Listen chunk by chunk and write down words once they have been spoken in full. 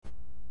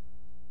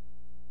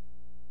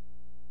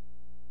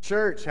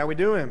Church, how we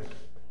doing?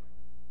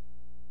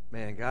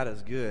 Man, God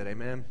is good,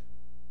 amen.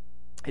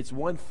 It's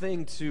one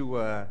thing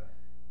to,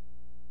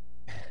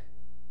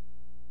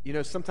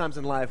 sometimes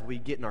in life we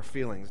get in our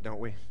feelings,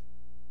 don't we?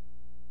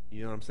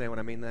 You know what I'm saying when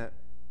I mean that?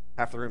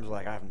 Half the room's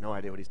like, I have no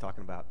idea what he's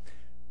talking about.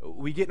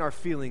 We get in our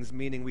feelings,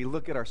 meaning we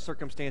look at our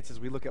circumstances,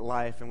 we look at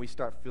life, and we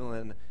start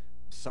feeling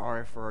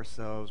sorry for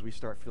ourselves, we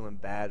start feeling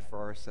bad for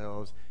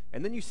ourselves,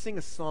 and then you sing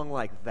a song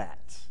like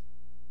that,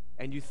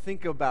 and you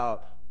think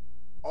about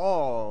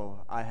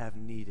all I have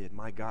needed,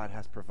 my God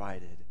has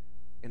provided.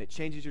 And it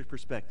changes your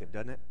perspective,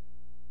 doesn't it?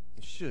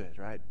 It should,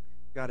 right?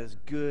 God is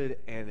good,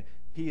 and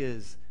He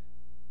is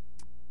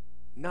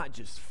not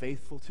just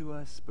faithful to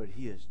us, but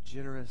He is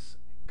generous,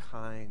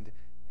 kind,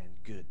 and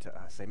good to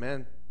us.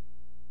 Amen?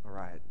 All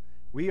right.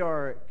 We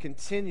are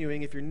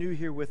continuing, if you're new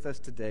here with us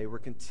today, we're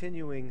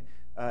continuing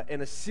in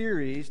a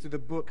series through the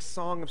book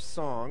Song of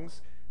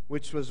Songs,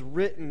 which was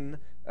written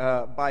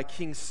by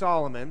King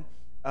Solomon,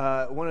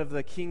 one of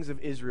the kings of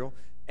Israel.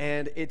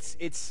 And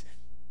it's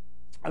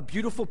a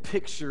beautiful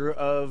picture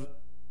of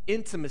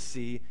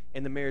intimacy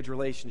in the marriage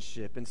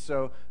relationship. And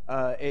so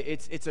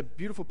it's a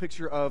beautiful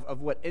picture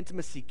of what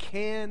intimacy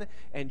can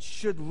and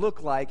should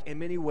look like in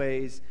many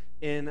ways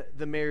in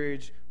the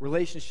marriage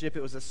relationship.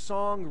 It was a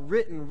song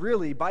written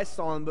really by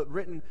Solomon, but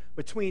written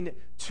between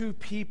two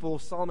people.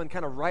 Solomon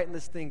kind of writing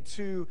this thing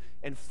to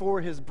and for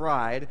his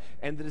bride.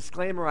 And the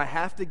disclaimer I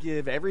have to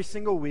give every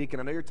single week, and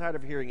I know you're tired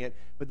of hearing it,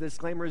 but the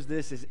disclaimer is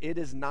this, is it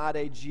is not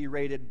a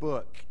G-rated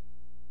book,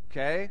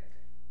 okay?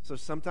 So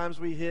sometimes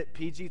we hit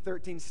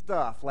PG-13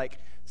 stuff, like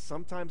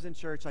sometimes in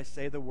church I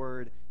say the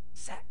word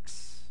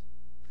sex,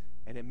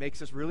 and it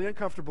makes us really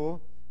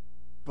uncomfortable.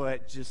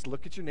 But just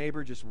look at your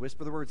neighbor, just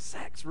whisper the word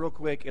sex real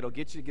quick. It'll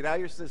get you to get out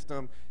of your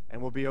system,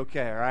 and we'll be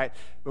okay, all right?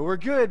 But we're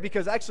good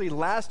because actually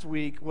last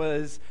week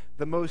was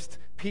the most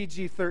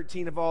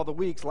PG-13 of all the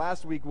weeks.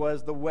 Last week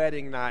was the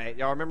wedding night.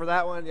 Y'all remember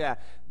that one? Yeah,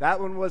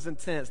 that one was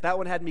intense. That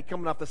one had me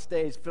coming off the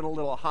stage feeling a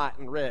little hot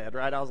and red,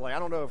 right? I was like, I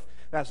don't know if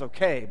that's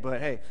okay,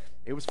 but hey,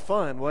 it was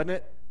fun, wasn't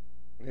it?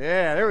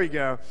 Yeah, there we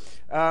go.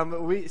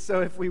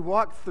 So if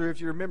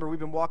you remember, we've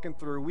been walking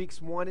through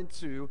weeks 1 and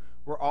 2.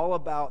 We're all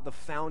about the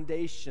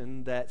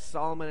foundation that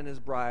Solomon and his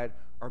bride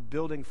are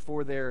building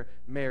for their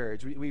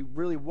marriage. We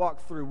really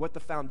walked through what the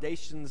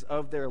foundations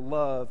of their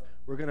love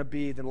were going to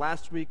be. Then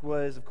last week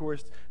was, of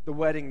course, the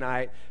wedding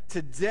night.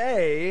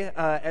 Today,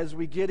 as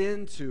we get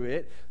into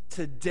it,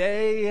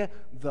 today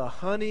the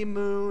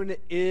honeymoon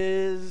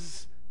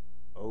is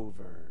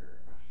over.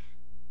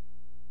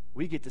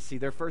 We get to see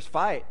their first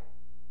fight.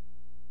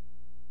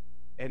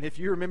 And if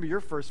you remember your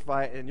first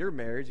fight in your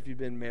marriage, if you've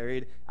been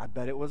married, I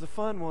bet it was a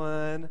fun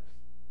one,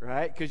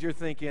 right? Because you're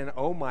thinking,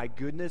 oh my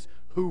goodness,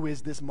 who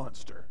is this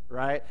monster,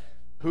 right?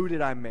 Who did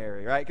I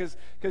marry, right?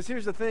 Because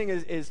here's the thing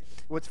is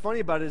what's funny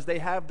about it is they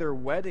have their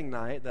wedding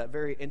night, that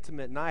very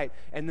intimate night,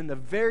 and then the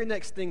very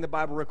next thing the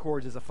Bible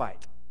records is a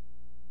fight.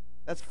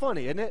 That's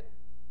funny, isn't it?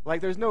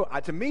 Like there's no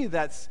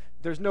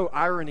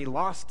irony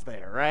lost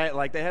there, right?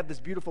 Like they have this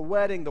beautiful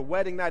wedding, the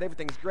wedding night,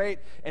 everything's great,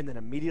 and then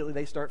immediately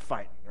they start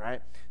fighting,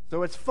 right?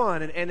 So it's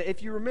fun, and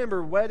if you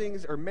remember,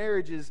 weddings or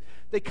marriages,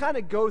 they kind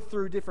of go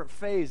through different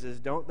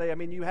phases, don't they? I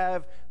mean, you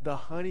have the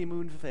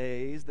honeymoon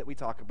phase that we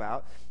talk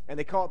about, and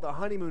they call it the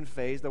honeymoon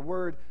phase. The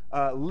word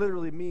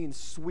literally means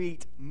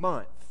sweet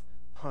month.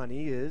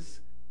 Honey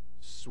is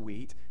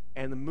sweet,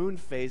 and the moon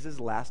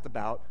phases last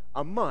about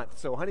a month.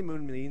 So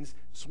honeymoon means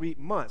sweet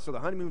month. So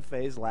the honeymoon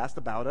phase lasts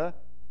about a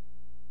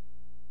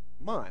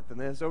month, and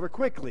then it's over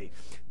quickly.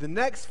 The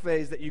next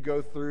phase that you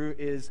go through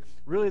is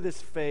really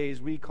this phase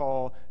we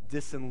call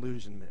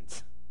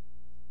disillusionment.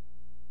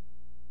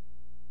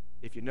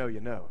 If you know, you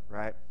know,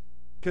 right?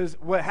 Because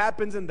what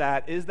happens in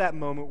that is that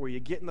moment where you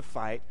get in the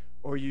fight,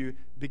 or you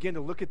begin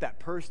to look at that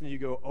person and you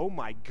go, oh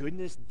my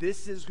goodness,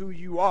 this is who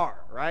you are,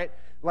 right?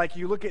 Like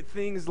you look at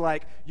things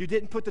like you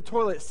didn't put the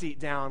toilet seat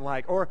down,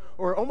 like, or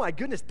oh my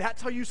goodness,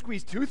 that's how you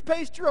squeeze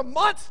toothpaste? You're a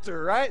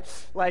monster, right?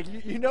 Like,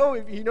 you know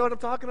what I'm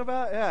talking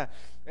about? Yeah.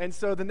 And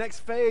so the next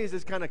phase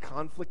is kind of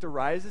conflict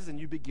arises and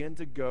you begin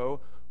to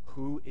go,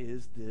 who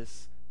is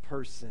this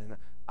person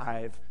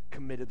I've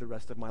committed the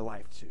rest of my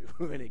life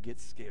to? And it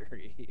gets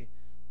scary.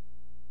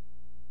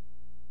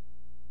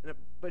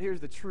 But here's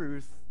the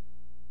truth,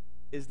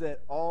 is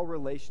that all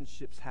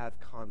relationships have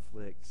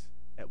conflict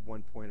at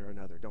one point or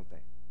another, don't they?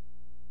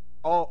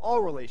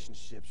 All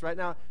relationships, right?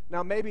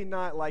 Now maybe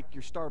not like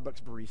your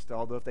Starbucks barista,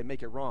 although if they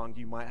make it wrong,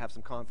 you might have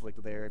some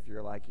conflict there if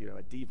you're like,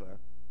 a diva,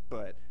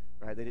 but,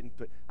 right,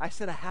 I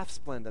said a half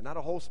Splenda, not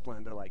a whole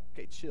Splenda, like,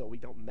 okay, chill, we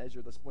don't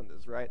measure the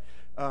Splendas, right?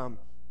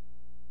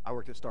 I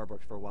worked at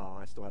Starbucks for a while,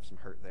 and I still have some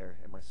hurt there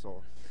in my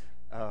soul.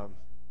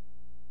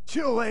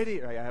 Chill,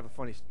 lady! Right, I have a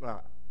funny,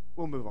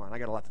 we'll move on, I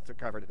got a lot to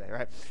cover today,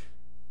 right?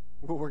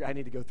 I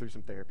need to go through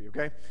some therapy,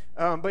 okay?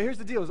 But here's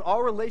the deal, is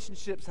all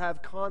relationships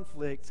have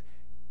conflict,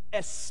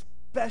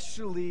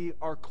 especially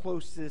our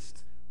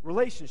closest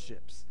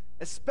relationships.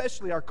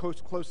 Especially our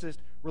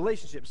closest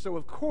relationships. So,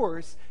 of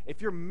course,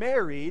 if you're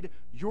married,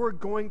 you're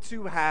going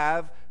to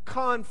have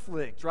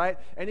conflict, right?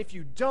 And if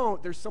you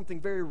don't, there's something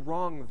very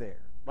wrong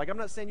there. Like, I'm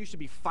not saying you should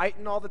be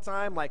fighting all the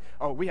time, like,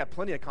 oh, we have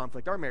plenty of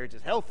conflict, our marriage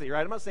is healthy,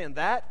 right? I'm not saying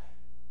that.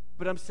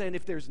 But I'm saying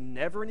if there's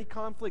never any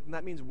conflict, and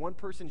that means one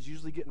person's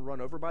usually getting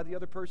run over by the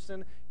other person.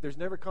 If there's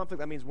never conflict,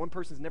 that means one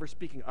person's never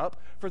speaking up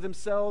for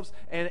themselves.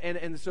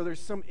 And so there's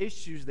some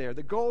issues there.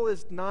 The goal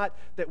is not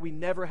that we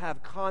never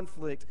have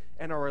conflict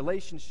in our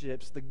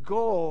relationships. The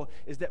goal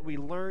is that we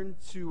learn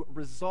to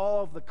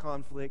resolve the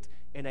conflict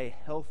in a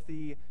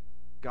healthy,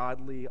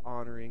 godly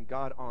honoring,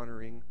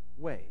 God-honoring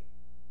way.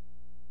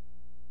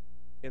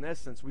 In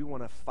essence, we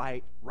want to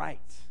fight right.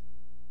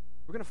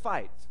 We're going to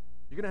fight.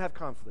 You're going to have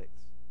conflict.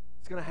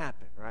 It's going to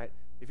happen, right?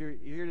 If you're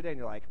here today and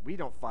you're like, we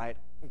don't fight,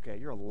 okay,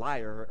 you're a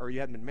liar, or you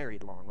haven't been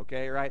married long,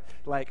 okay, right?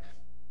 Like,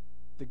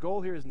 the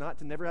goal here is not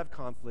to never have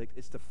conflict,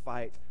 it's to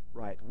fight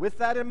right. With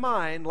that in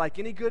mind, like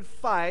any good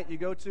fight, you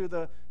go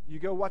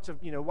watch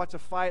a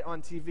fight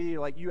on TV,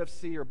 like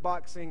UFC or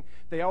boxing,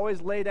 they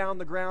always lay down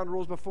the ground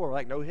rules before,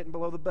 like no hitting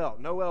below the belt,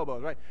 no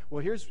elbows, right?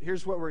 Well,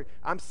 here's what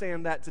I'm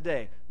saying that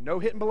today. No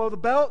hitting below the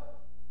belt,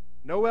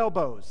 no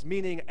elbows,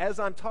 meaning as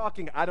I'm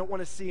talking, I don't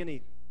want to see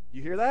any.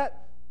 You hear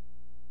that?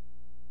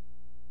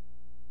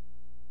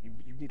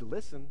 You need to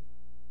listen.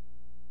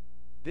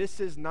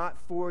 This is not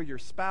for your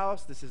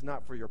spouse. This is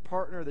not for your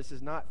partner. This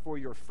is not for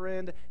your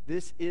friend.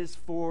 This is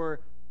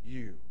for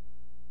you.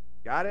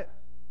 Got it?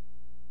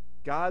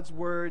 God's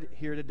word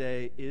here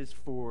today is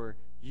for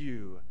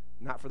you,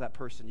 not for that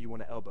person you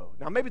want to elbow.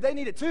 Now, maybe they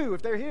need it too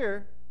if they're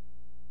here,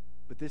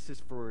 but this is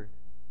for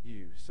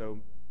you.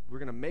 So we're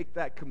going to make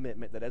that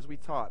commitment that as we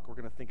talk, we're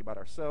going to think about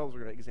ourselves.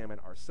 We're going to examine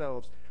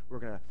ourselves. We're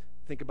going to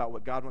think about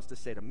what God wants to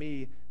say to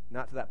me,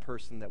 not to that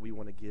person that we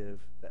want to give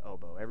the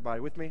elbow. Everybody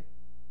with me?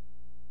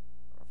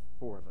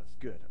 4 of us.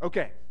 Good.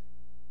 Okay.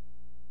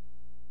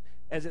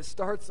 As it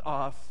starts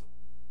off,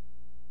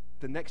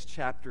 the next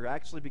chapter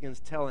actually begins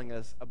telling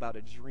us about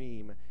a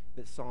dream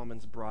that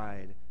Solomon's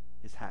bride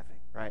is having,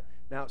 right?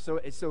 Now, so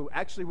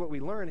actually what we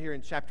learn here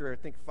in chapter, I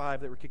think,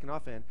 5 that we're kicking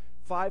off in,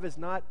 5 is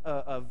not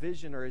a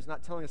vision or is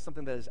not telling us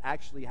something that has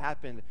actually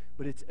happened,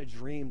 but it's a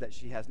dream that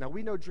she has. Now,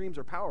 we know dreams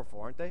are powerful,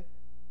 aren't they?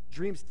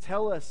 Dreams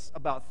tell us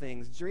about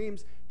things.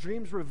 Dreams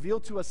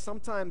reveal to us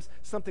sometimes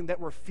something that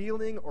we're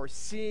feeling or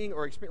seeing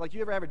or experiencing. Like,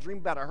 you ever have a dream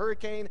about a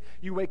hurricane?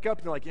 You wake up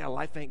and you're like, yeah,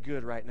 life ain't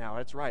good right now.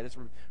 That's right. That's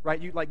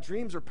right. Like,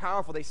 dreams are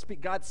powerful. They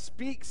speak. God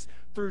speaks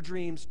through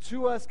dreams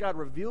to us. God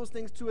reveals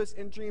things to us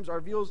in dreams.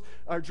 Our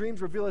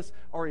dreams reveal us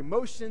our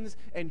emotions,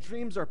 and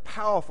dreams are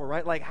powerful,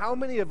 right? Like, how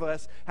many of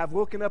us have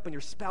woken up and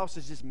your spouse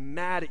is just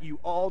mad at you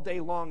all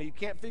day long and you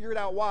can't figure it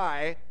out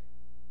why?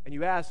 And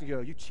you ask and you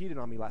go, you cheated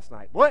on me last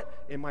night.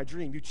 What? In my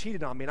dream, you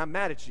cheated on me and I'm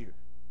mad at you.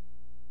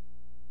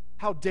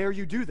 How dare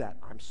you do that?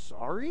 I'm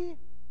sorry,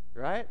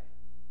 right?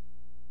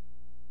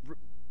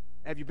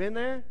 Have you been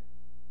there?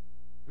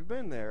 We've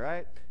been there,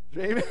 right?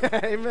 Amen.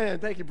 Amen.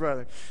 Thank you,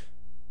 brother.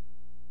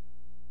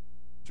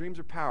 Dreams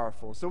are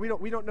powerful. So we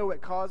don't know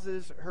what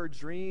causes her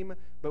dream,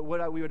 but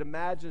what we would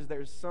imagine is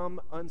there's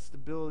some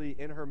instability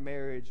in her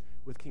marriage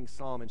with King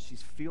Solomon.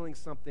 She's feeling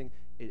something,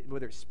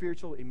 whether it's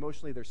spiritual,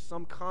 emotionally, there's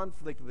some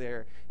conflict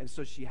there. And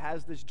so she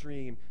has this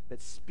dream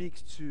that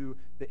speaks to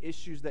the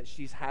issues that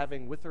she's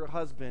having with her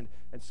husband.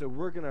 And so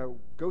we're going to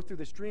go through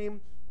this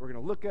dream. We're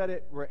going to look at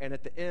it. And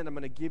at the end, I'm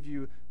going to give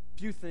you a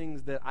few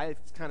things that I've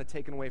kind of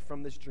taken away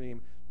from this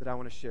dream that I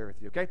want to share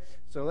with you, okay?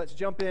 So let's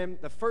jump in.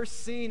 The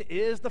first scene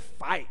is the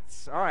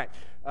fights. All right,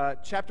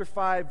 chapter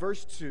 5,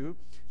 verse 2,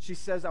 she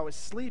says, I was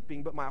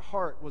sleeping, but my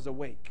heart was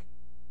awake.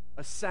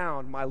 A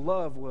sound, my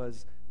love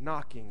was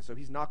knocking. So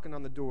he's knocking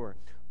on the door.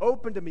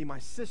 Open to me, my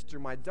sister,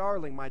 my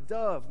darling, my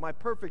dove, my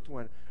perfect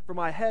one, for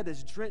my head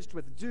is drenched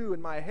with dew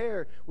and my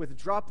hair with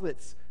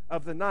droplets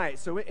of the night.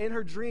 So in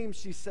her dream,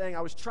 she's saying,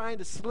 I was trying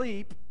to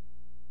sleep,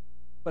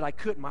 but I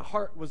couldn't. My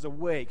heart was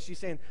awake. She's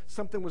saying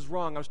something was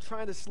wrong. I was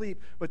trying to sleep,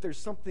 but there's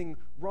something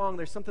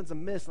wrong. Something's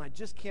amiss, and I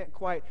just can't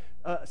quite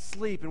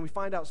sleep. And we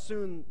find out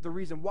soon the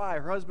reason why.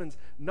 Her husband's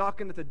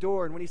knocking at the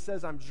door, and when he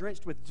says, I'm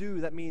drenched with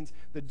dew, that means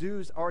the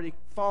dew's already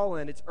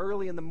fallen. It's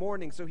early in the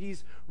morning, so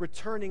he's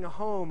returning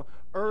home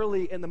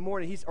early in the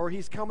morning.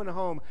 He's coming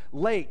home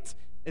late,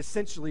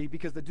 essentially,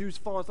 because the dew's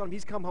fallen on him.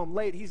 He's come home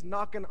late. He's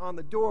knocking on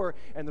the door,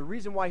 and the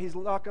reason why he's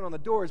knocking on the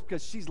door is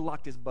because she's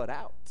locked his butt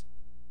out.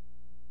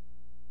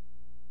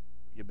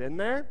 You been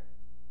there?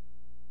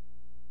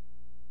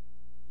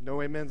 No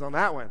amens on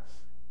that one.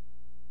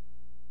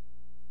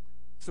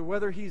 So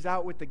whether he's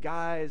out with the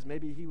guys,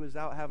 maybe he was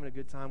out having a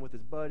good time with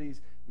his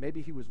buddies,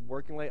 maybe he was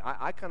working late.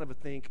 I kind of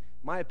think,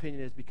 my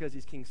opinion is because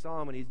he's King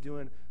Solomon, he's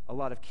doing a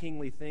lot of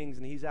kingly things,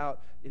 and he's out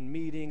in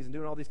meetings and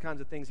doing all these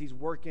kinds of things. He's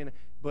working,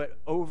 but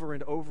over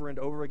and over and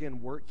over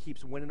again, work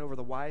keeps winning over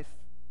the wife.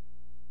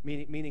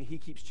 Meaning he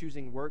keeps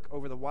choosing work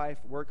over the wife,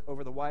 work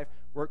over the wife,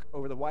 work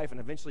over the wife, and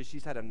eventually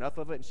she's had enough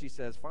of it, and she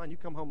says, fine, you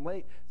come home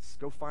late,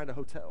 go find a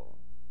hotel.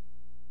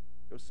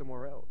 Go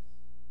somewhere else.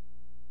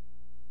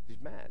 She's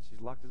mad. She's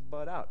locked his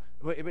butt out.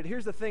 But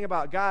here's the thing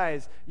about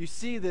guys. You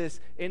see this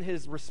in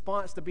his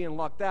response to being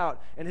locked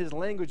out. In his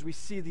language, we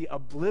see the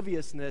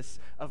obliviousness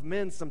of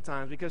men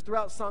sometimes, because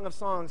throughout Song of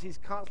Songs, he's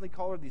constantly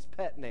called her these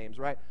pet names,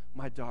 right?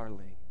 My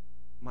darling,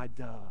 my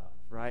dove,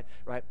 right?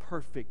 Right?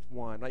 Perfect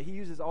one. Like he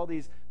uses all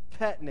these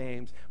pet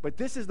names, but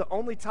this is the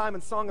only time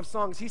in Song of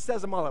Songs he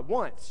says them all at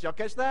once. Y'all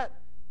catch that?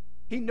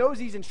 He knows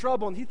he's in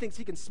trouble, and he thinks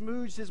he can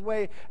smooch his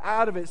way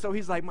out of it. So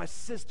he's like, my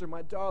sister,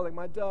 my darling,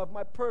 my dove,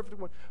 my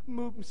perfect one,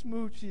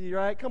 Smoochie,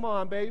 right? Come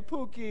on, baby,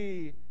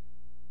 Pookie,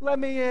 let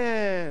me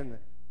in.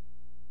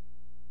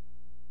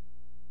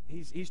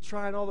 He's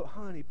trying all the,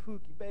 honey,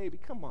 Pookie, baby,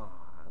 come on,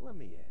 let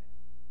me in.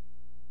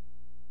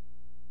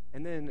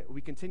 And then we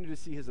continue to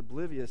see his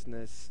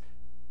obliviousness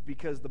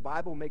because the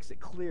Bible makes it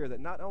clear that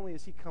not only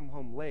has he come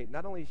home late,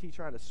 not only is he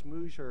trying to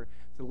smooch her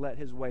to let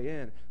his way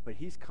in, but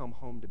he's come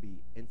home to be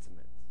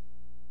intimate.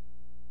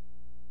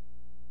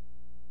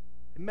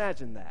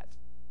 Imagine that.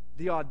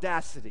 The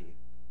audacity.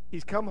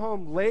 He's come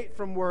home late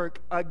from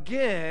work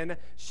again.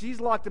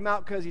 She's locked him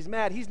out because he's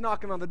mad. He's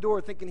knocking on the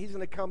door thinking he's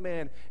going to come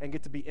in and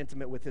get to be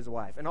intimate with his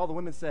wife. And all the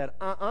women said,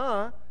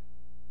 right?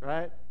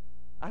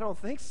 I don't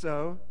think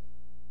so.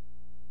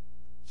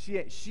 She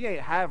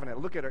ain't having it.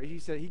 Look at her. He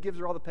said, he gives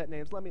her all the pet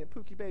names. Let me in,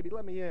 Pookie, baby,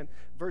 let me in.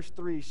 Verse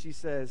 3, she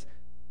says,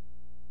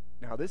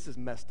 now this is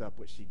messed up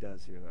what she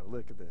does here, though.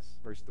 Look at this.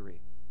 Verse 3.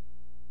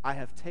 I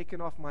have taken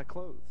off my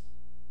clothes.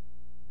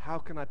 How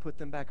can I put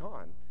them back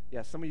on?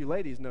 Yeah, some of you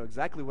ladies know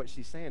exactly what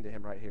she's saying to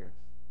him right here.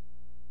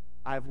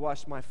 I've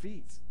washed my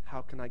feet.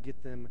 How can I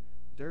get them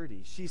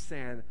dirty? She's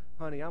saying,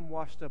 honey, I'm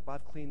washed up.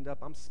 I've cleaned up.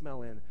 I'm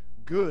smelling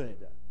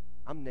good.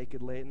 I'm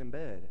naked laying in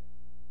bed.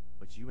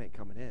 But you ain't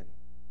coming in.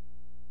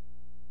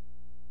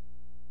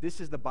 This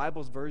is the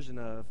Bible's version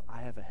of,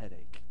 I have a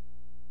headache.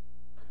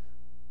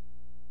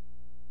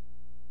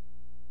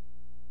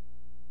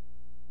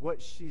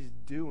 What she's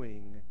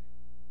doing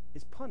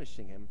is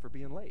punishing him for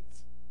being late.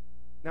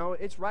 Now,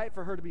 it's right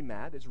for her to be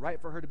mad. It's right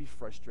for her to be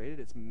frustrated.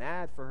 It's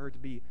mad for her to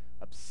be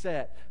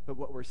upset. But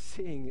what we're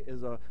seeing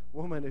is a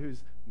woman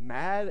who's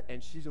mad,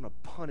 and she's going to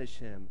punish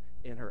him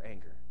in her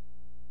anger,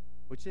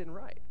 which isn't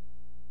right.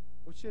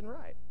 Which isn't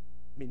right.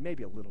 I mean,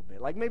 maybe a little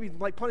bit. Maybe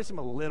punish him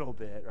a little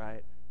bit,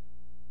 right?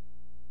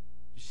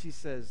 She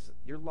says,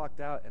 you're locked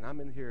out, and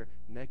I'm in here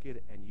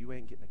naked, and you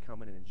ain't getting to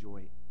come in and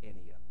enjoy any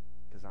of it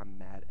because I'm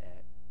mad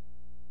at.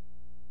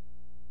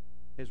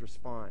 His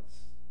response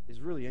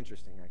is really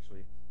interesting,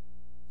 actually.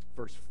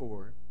 Verse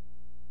 4,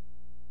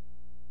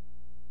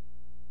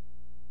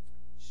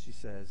 she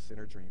says in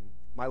her dream,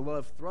 my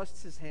love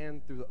thrusts his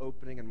hand through the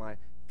opening, and my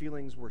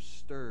feelings were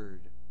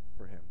stirred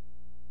for him.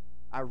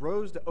 I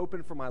rose to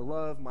open for my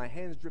love. My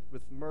hands dripped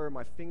with myrrh,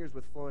 my fingers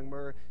with flowing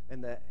myrrh,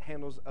 and the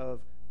handles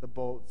of the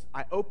bolts.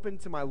 I opened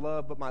to my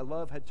love, but my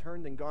love had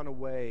turned and gone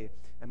away,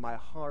 and my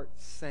heart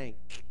sank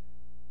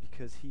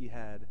because he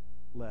had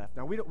left.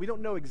 Now, we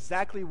don't know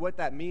exactly what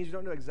that means. We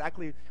don't know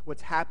exactly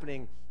what's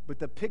happening, but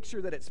the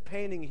picture that it's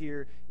painting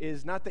here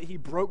is not that he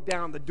broke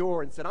down the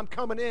door and said, I'm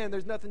coming in,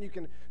 there's nothing you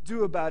can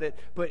do about it,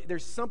 but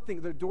there's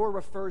something, the door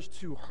refers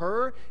to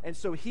her, and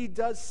so he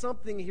does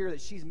something here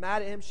that she's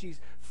mad at him, she's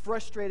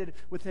frustrated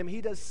with him.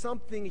 He does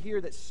something here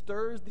that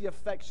stirs the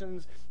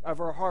affections of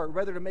her heart,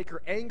 whether to make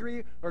her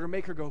angry or to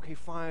make her go, okay,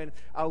 fine,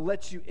 I'll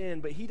let you in,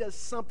 but he does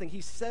something,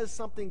 he says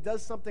something,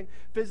 does something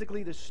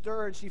physically to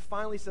stir, and she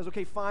finally says,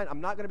 okay, fine,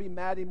 I'm not going to be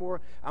mad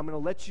anymore, I'm going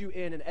to let you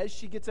in. And as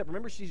she gets up,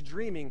 remember she's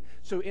dreaming,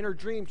 so in her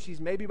dream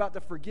she's maybe about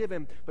to forgive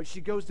him, but she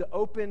goes to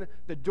open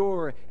the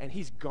door and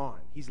he's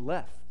gone, he's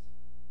left,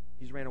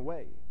 he's ran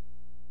away.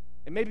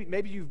 And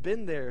maybe you've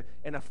been there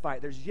in a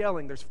fight. There's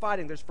yelling, there's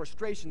fighting, there's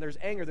frustration, there's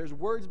anger, there's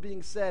words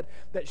being said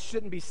that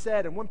shouldn't be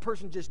said, and one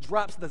person just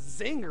drops the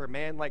zinger,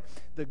 man, like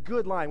the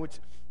good line, which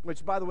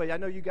by the way, I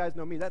know you guys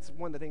know me, that's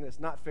one of the things that's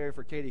not fair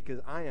for Katie,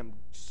 because I am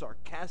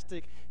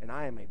sarcastic and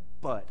I am a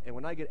butt, and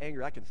when I get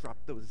angry, I can drop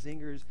those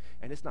zingers,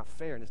 and it's not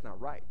fair and it's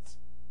not right.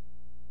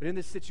 But in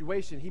this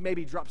situation, he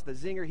maybe drops the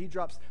zinger, he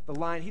drops the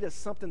line, he does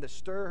something to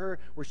stir her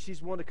where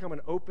she's willing to come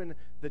and open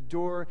the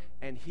door,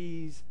 and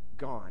he's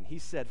gone. He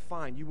said,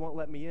 fine, you won't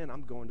let me in,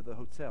 I'm going to the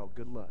hotel.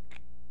 Good luck.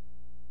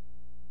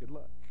 Good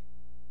luck.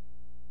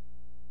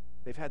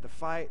 They've had the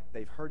fight,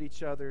 they've hurt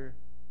each other.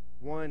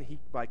 One,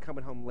 by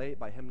coming home late,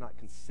 by him not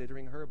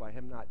considering her, by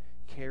him not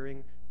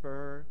caring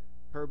for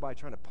her by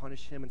trying to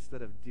punish him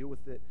instead of deal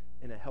with it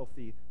in a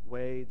healthy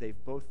way. They've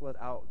both let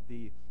out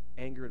the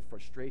anger and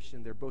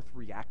frustration. They're both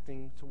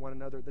reacting to one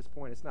another at this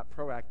point. It's not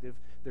proactive.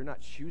 They're not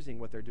choosing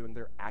what they're doing.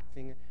 They're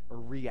acting or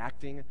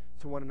reacting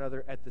to one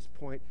another at this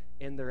point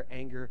in their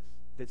anger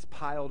that's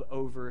piled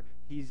over.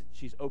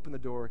 She's opened the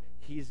door.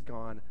 He's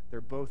gone. They're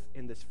both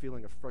in this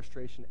feeling of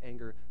frustration,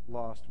 anger,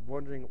 lost,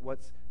 wondering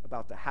what's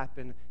about to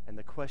happen. And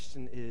the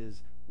question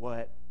is,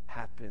 what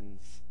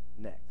happens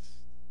next?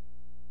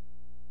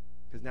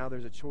 Because now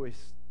there's a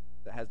choice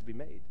that has to be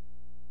made.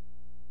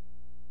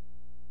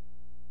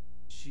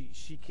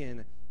 She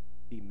can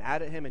be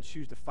mad at him and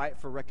choose to fight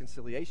for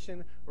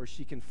reconciliation, or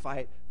she can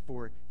fight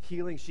for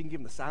healing. She can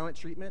give him the silent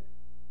treatment.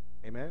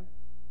 Amen?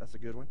 That's a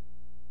good one.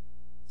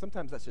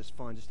 Sometimes that's just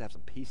fun, just to have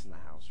some peace in the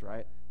house,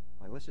 right?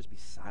 Like, let's just be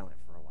silent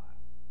for a while.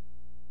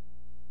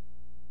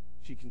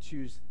 She can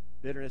choose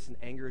bitterness and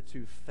anger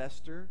to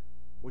fester.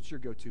 What's your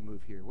go-to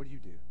move here? What do?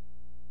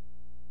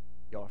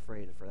 Y'all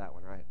afraid for that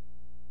one, right?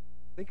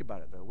 Think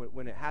about it, though.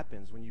 When it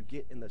happens, when you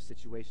get in those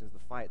situations, the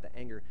fight, the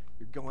anger,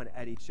 you're going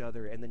at each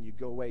other, and then you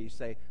go away. You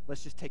say,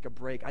 let's just take a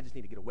break. I just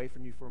need to get away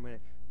from you for a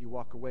minute. You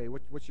walk away.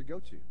 What's your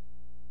go-to?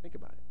 Think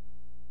about it.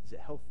 Is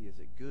it healthy? Is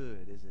it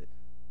good? Is it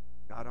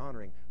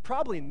God-honoring?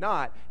 Probably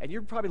not. And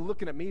you're probably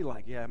looking at me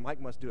like, yeah, Mike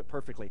must do it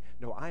perfectly.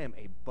 No, I am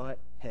a butt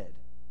head.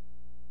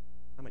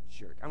 I'm a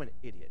jerk. I'm an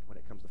idiot when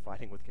it comes to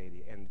fighting with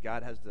Katie. And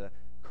God has to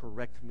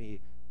correct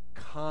me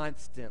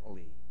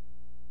constantly.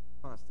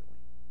 Constantly.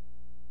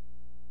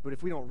 But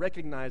if we don't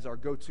recognize our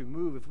go-to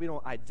move, if we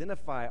don't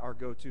identify our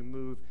go-to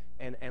move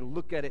and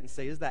look at it and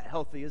say, is that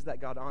healthy? Is that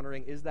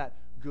God-honoring? Is that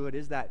good?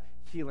 Is that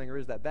healing? Or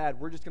is that bad?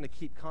 We're just going to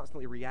keep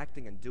constantly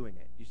reacting and doing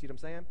it. You see what I'm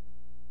saying?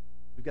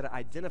 We've got to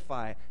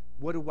identify,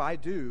 what do I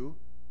do?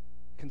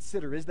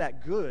 Consider, is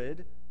that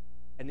good?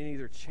 And then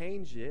either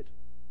change it,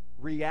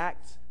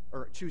 react,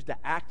 or choose to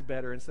act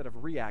better instead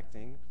of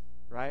reacting,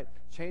 right?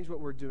 Change what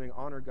we're doing,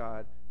 honor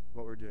God,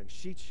 what we're doing.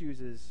 She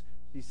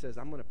says,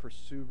 I'm going to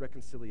pursue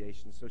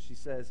reconciliation. So she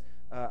says,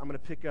 I'm going to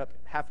pick up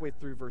halfway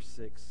through verse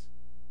 6.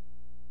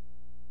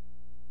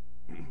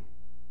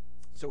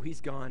 So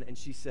he's gone, and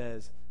she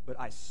says, but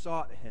I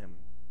sought him.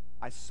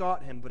 I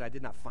sought him, but I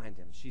did not find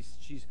him.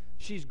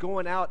 She's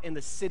going out in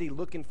the city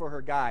looking for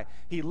her guy.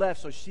 He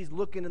left, so she's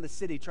looking in the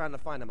city trying to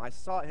find him. I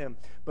sought him,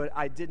 but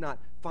I did not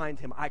find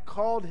him. I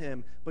called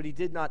him, but he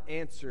did not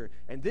answer.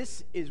 And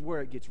this is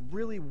where it gets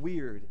really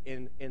weird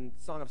in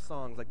Song of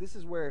Songs. Like, this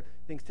is where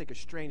things take a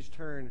strange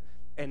turn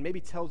and maybe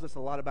tells us a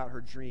lot about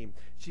her dream.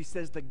 She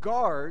says, the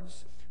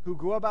guards who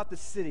go about the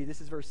city, this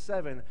is verse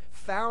 7,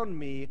 found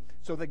me.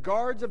 So the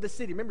guards of the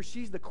city, remember,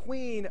 she's the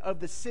queen of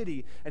the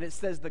city, and it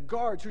says the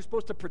guards who are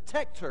supposed to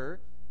protect her,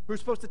 who are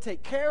supposed to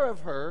take care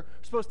of her,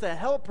 supposed to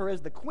help her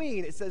as the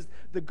queen, it says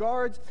the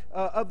guards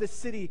of the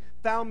city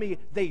found me.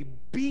 They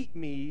beat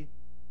me,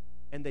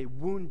 and they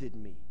wounded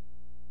me.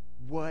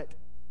 What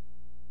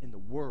in the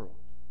world?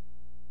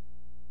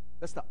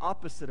 That's the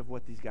opposite of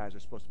what these guys are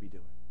supposed to be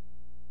doing.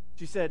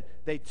 She said,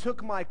 they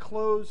took my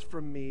clothes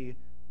from me,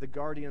 the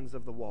guardians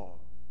of the wall.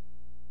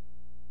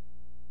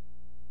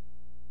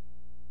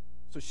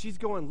 So she's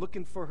going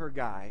looking for her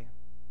guy,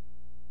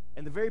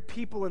 and the very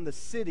people in the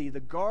city, the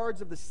guards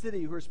of the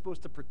city who are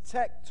supposed to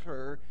protect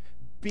her,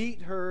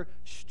 beat her,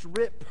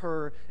 strip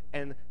her,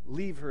 and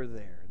leave her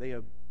there. They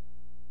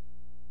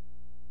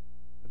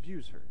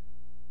abuse her.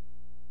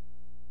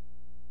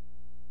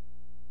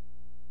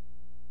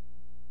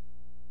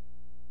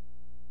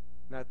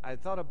 Now, I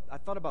thought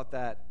about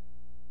that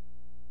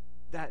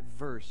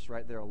verse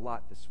right there a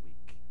lot this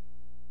week,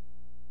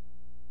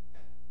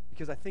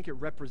 because I think it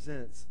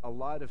represents a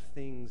lot of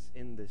things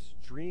in this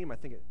dream. I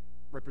think it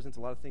represents a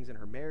lot of things in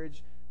her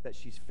marriage that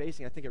she's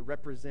facing. I think it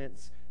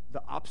represents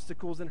the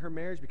obstacles in her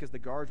marriage, because the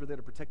guards were there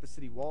to protect the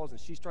city walls, and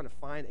she's trying to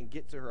find and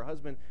get to her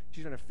husband.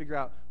 She's trying to figure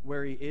out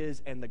where he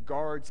is, and the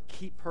guards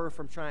keep her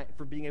from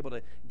being able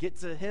to get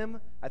to him.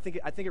 I think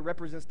it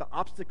represents the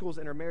obstacles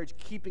in her marriage,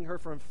 keeping her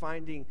from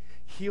finding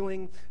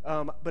healing.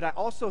 But I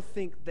also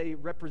think they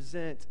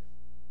represent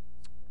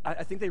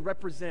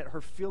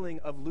her feeling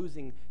of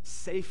losing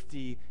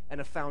safety and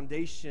a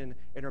foundation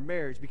in her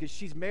marriage, because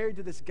she's married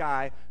to this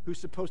guy who's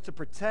supposed to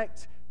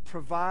protect,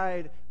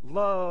 provide,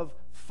 love,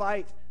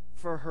 fight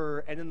for her,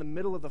 and in the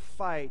middle of the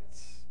fight,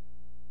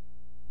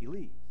 he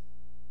leaves.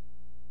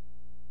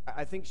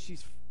 I think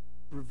she's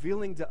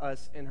revealing to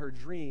us in her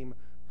dream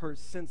her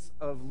sense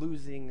of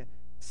losing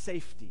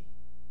safety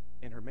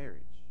in her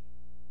marriage.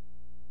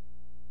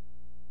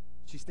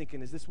 She's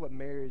thinking, is this what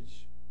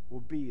marriage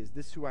will be? Is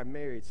this who I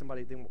married?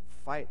 Somebody that won't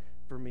fight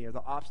for me? Are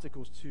the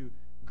obstacles too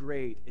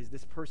great? Is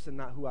this person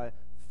not who I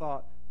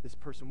thought this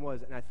person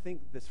was? And I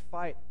think this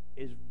fight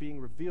is being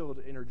revealed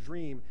in her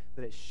dream,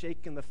 that it's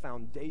shaken the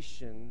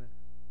foundation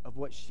of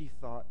what she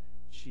thought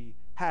she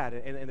had.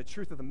 And the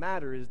truth of the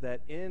matter is that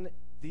in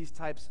these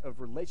types of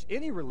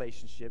any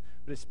relationship,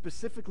 but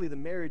specifically the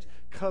marriage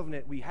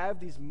covenant, we have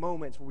these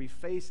moments where we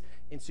face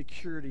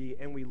insecurity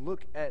and we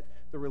look at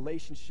the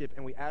relationship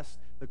and we ask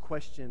the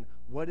question,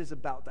 what is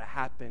about to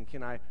happen?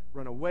 Can I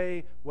run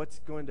away? What's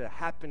going to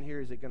happen here?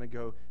 Is it going to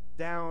go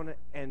down?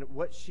 And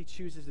what she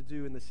chooses to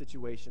do in this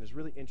situation is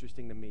really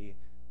interesting to me.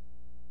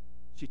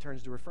 She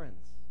turns to her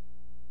friends.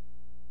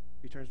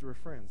 She turns to her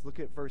friends. Look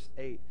at verse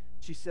 8.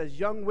 She says,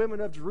 young women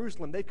of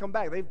Jerusalem. They've come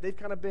back. They've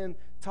kind of been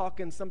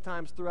talking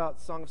sometimes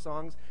throughout Song of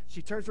Songs.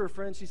 She turns to her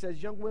friends. She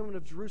says, young women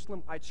of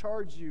Jerusalem, I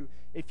charge you,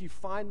 if you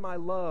find my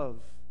love,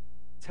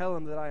 tell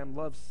him that I am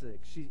lovesick.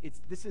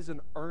 This is an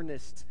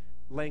earnest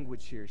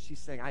language here. She's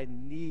saying, I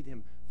need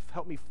him.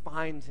 Help me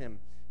find him.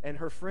 And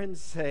her friends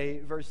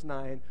say, verse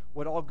 9,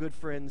 what all good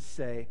friends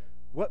say,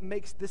 what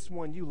makes this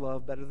one you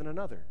love better than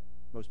another,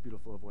 most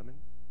beautiful of women?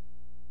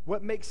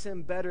 What makes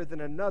him better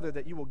than another,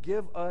 that you will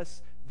give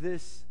us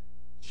this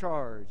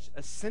charge?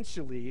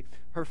 Essentially,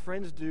 her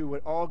friends do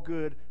what all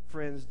good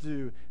friends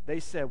do.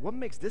 They said, what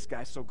makes this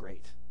guy so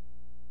great?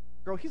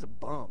 Girl, he's a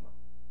bum.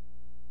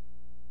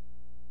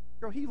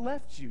 Girl, he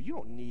left you. You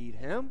don't need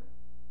him.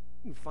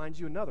 He can find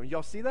you another.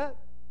 Y'all see that?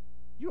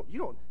 You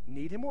don't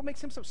need him. What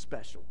makes him so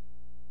special?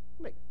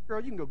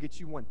 Girl, you can go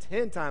get you one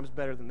 10 times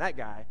better than that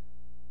guy.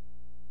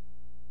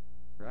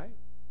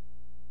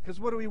 Because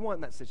what do we want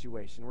in that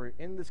situation? We're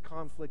in this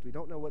conflict. We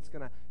don't know what's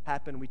going to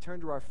happen. We turn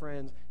to our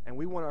friends, and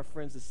we want our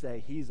friends to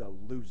say, he's a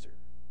loser.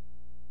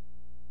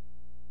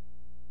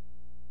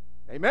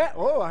 Amen?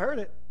 Oh, I heard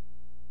it.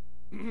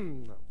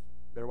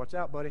 Better watch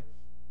out, buddy.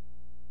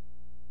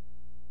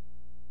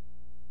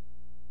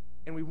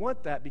 And we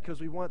want that because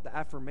we want the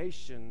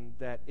affirmation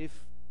that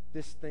if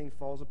this thing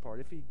falls apart,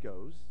 if he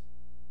goes,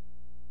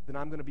 then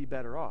I'm going to be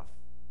better off.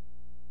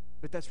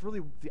 But that's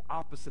really the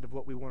opposite of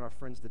what we want our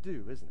friends to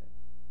do, isn't it?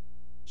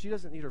 She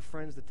doesn't need her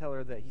friends to tell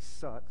her that he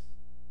sucks.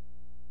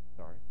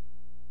 Sorry.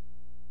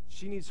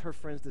 She needs her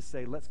friends to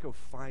say, let's go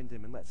find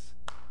him and let's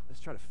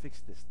try to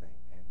fix this thing,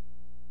 man.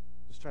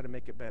 Let's try to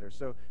make it better.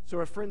 So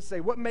her friends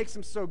say, what makes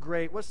him so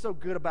great? What's so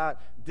good about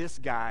this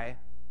guy?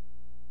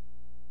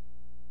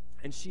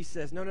 And she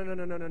says, no.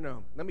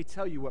 Let me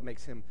tell you what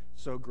makes him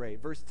so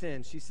great. Verse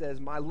 10, she says,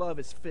 my love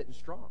is fit and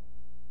strong.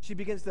 She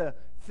begins to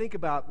think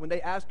about, when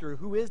they ask her,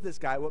 who is this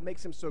guy? What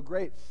makes him so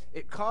great?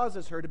 It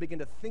causes her to begin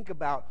to think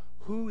about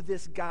who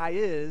this guy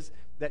is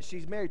that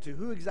she's married to,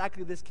 who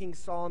exactly this King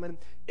Solomon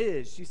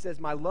is. She says,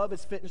 my love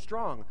is fit and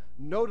strong,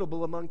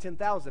 notable among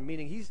 10,000,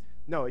 meaning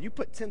you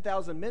put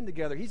 10,000 men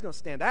together, he's going to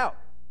stand out.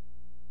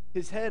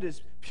 His head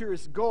is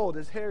purest gold.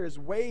 His hair is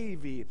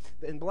wavy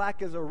and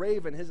black as a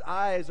raven. His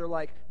eyes are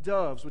like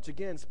doves, which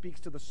again speaks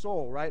to the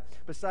soul, right?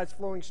 Besides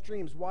flowing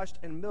streams, washed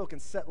in milk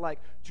and set like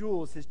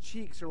jewels. His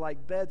cheeks are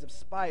like beds of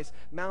spice,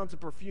 mounds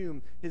of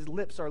perfume. His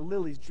lips are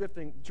lilies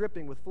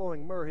dripping with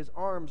flowing myrrh. His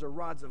arms are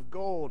rods of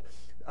gold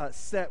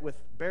set with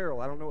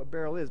beryl. I don't know what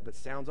beryl is, but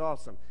sounds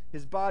awesome.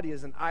 His body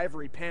is an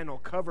ivory panel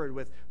covered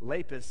with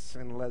lapis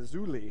and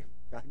lazuli.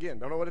 Again,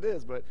 don't know what it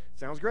is, but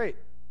sounds great.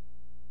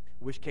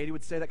 Wish Katie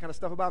would say that kind of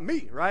stuff about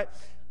me, right?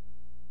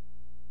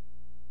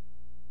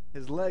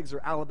 His legs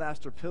are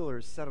alabaster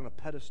pillars set on a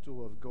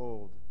pedestal of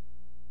gold.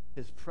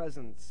 His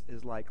presence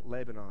is like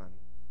Lebanon,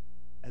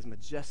 as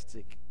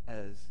majestic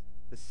as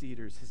the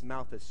cedars. His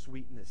mouth is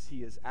sweetness.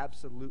 He is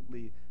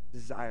absolutely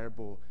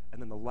desirable.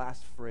 And then the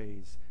last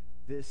phrase,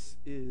 this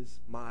is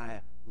my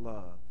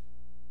love.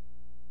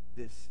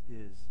 This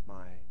is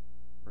my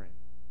friend,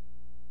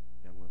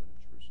 young women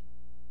of Jerusalem.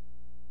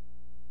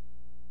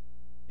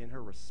 In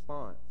her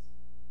response,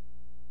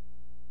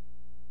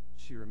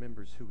 she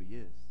remembers who he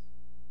is.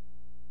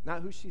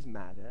 Not who she's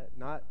mad at,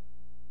 not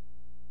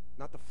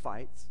the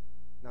fights,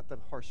 not the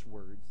harsh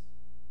words,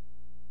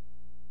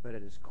 but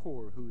at his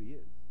core, who he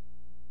is.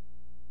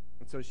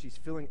 And so she's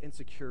feeling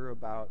insecure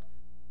about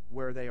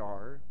where they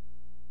are.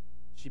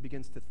 She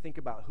begins to think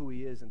about who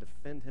he is and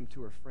defend him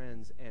to her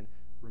friends and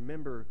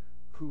remember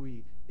who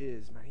he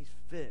is. Man, he's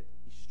fit,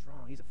 he's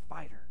strong, he's a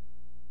fighter.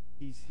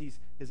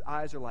 His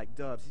eyes are like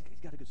doves. He's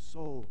got a good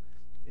soul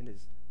in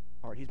his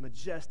heart. He's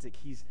majestic.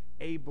 He's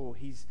able.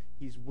 He's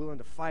willing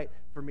to fight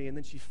for me. And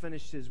then she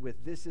finishes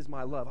with, this is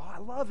my love. Oh, I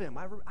love him.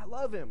 I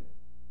love him.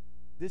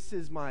 This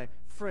is my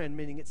friend,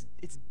 meaning it's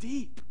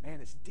deep,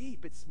 man. It's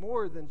deep. It's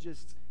more than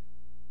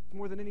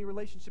any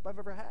relationship I've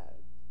ever had.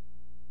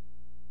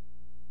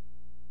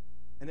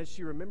 And as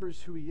she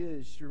remembers who he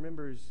is, she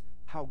remembers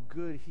how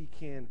good he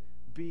can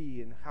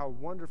be and how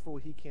wonderful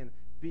he can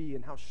be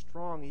and how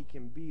strong he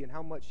can be and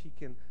how much he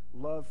can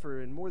love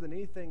her. And more than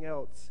anything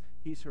else,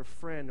 he's her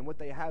friend, and what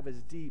they have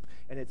is deep,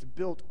 and it's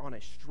built on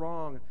a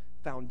strong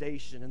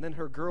foundation. And then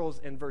her girls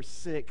in verse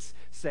 6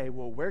 say,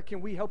 well, where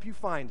can we help you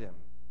find him?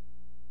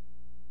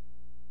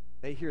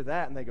 They hear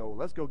that, and they go, well,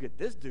 let's go get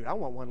this dude. I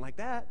want one like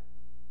that.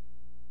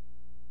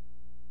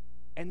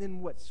 And then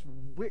what's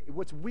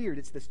weird,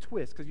 it's this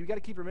twist, because you got to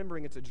keep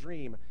remembering it's a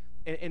dream.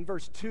 In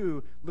verse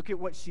 2, look at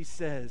what she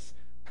says.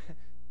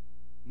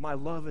 My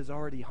love is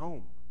already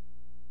home.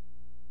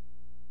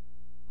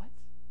 What?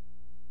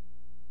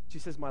 She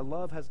says, my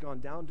love has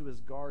gone down to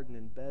his garden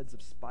in beds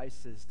of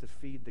spices to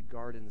feed the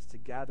gardens, to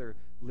gather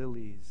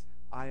lilies.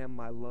 I am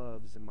my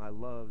love's, and my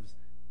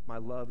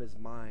love is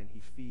mine. He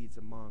feeds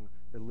among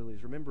the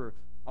lilies. Remember,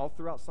 all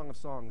throughout Song of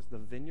Songs, the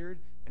vineyard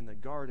and the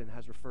garden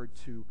has referred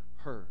to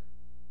her.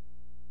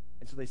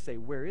 And so they say,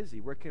 where is he?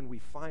 Where can we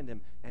find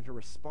him? And her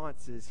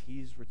response is,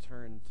 he's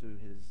returned to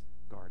his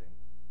garden.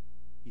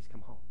 He's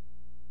come home.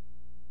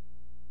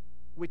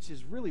 Which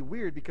is really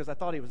weird because I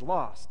thought he was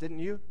lost, didn't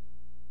you?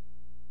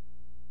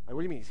 Like,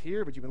 what do you mean he's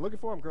here, but you've been looking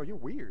for him? Girl, you're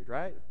weird,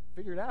 right?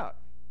 Figure it out,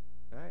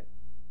 right?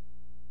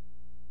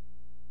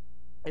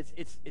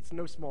 It's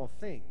no small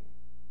thing.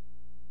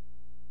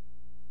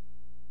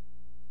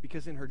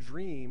 Because in her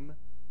dream,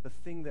 the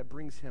thing that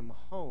brings him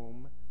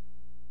home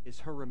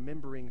is her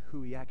remembering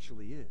who he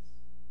actually is.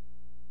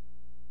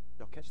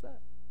 Y'all catch that?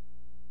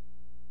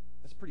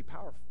 That's pretty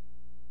powerful.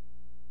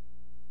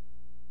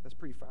 That's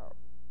pretty powerful.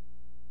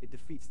 It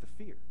defeats the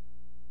fear.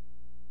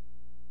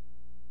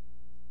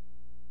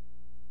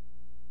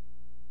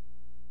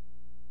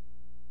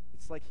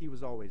 It's like he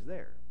was always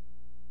there.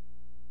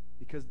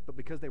 Because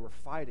they were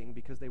fighting,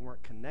 because they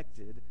weren't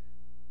connected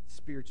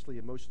spiritually,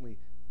 emotionally,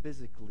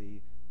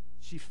 physically,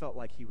 she felt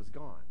like he was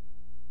gone.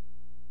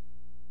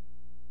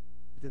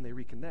 But then they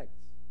reconnect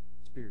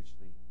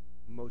spiritually,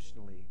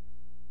 emotionally.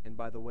 And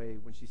by the way,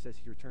 when she says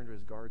he returned to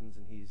his gardens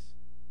and he's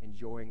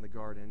enjoying the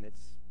garden,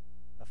 it's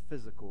a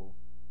physical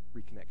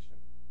reconnection.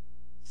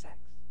 Sex.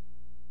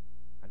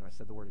 I know I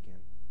said the word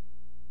again.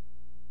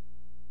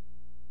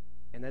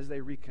 And as they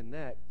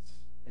reconnect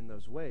in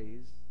those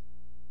ways,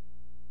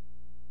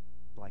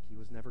 like he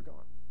was never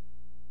gone.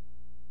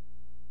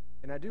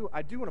 And I do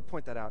want to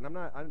point that out.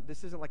 And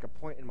this isn't like a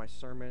point in my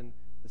sermon,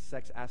 the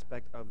sex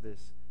aspect of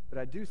this, but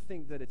I do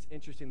think that it's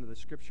interesting that the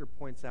scripture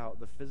points out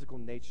the physical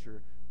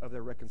nature of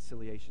their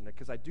reconciliation,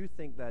 because I do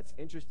think that's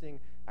interesting.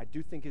 I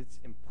do think it's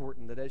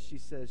important that as she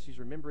says, she's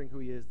remembering who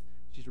he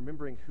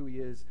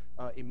is,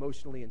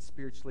 emotionally and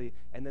spiritually,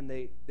 and then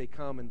they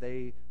come and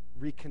they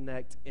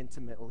reconnect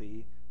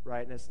intimately,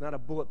 right? And it's not a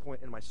bullet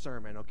point in my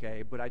sermon,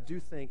 okay? But I do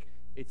think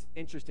it's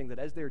interesting that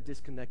as they're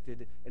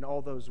disconnected in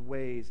all those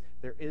ways,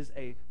 there is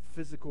a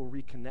physical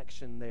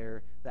reconnection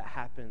there that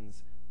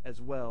happens as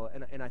well.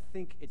 And I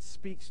think it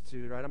speaks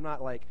to, right? I'm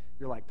not like,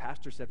 you're like,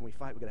 Pastor said when we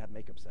fight, we got to have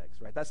makeup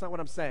sex, right? That's not what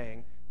I'm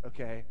saying,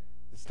 okay?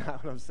 That's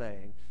not what I'm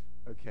saying,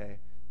 okay?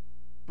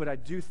 But I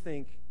do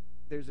think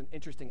there's an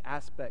interesting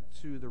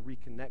aspect to the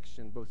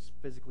reconnection, both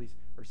physically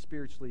or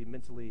spiritually,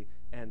 mentally,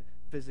 and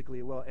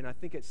physically well. And I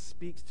think it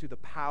speaks to the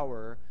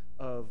power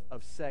of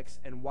sex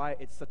and why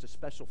it's such a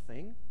special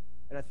thing.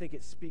 And I think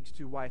it speaks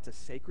to why it's a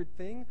sacred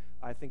thing.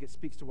 I think it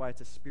speaks to why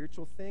it's a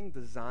spiritual thing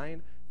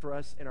designed for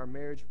us in our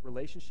marriage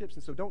relationships.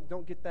 And so don't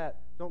let that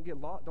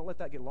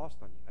get lost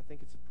on you. I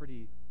think it's a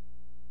pretty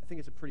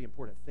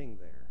important thing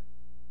there.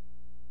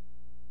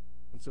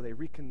 And so they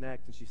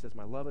reconnect, and she says,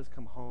 "My love has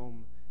come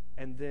home."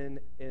 And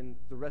then in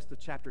the rest of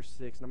chapter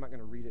 6, and I'm not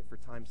going to read it for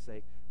time's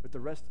sake, but the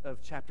rest of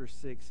chapter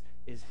 6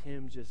 is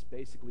him just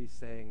basically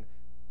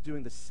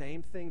doing the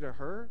same thing to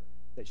her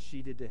that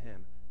she did to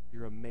him.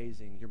 You're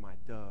amazing. You're my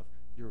dove.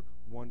 You're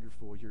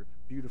wonderful. You're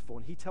beautiful.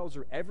 And he tells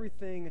her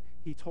everything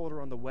he told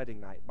her on the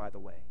wedding night, by the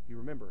way. You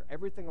remember,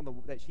 everything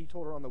that he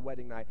told her on the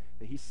wedding night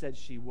that he said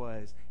she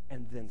was,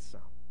 and then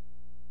some.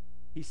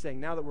 He's saying,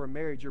 now that we're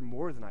married, you're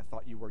more than I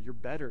thought you were. You're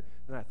better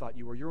than I thought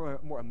you were. You're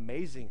more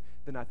amazing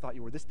than I thought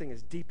you were. This thing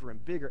is deeper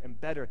and bigger and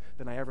better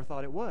than I ever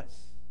thought it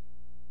was.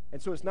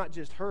 And so it's not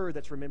just her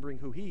that's remembering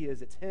who he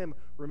is. It's him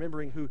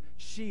remembering who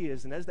she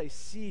is. And as they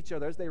see each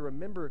other, as they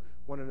remember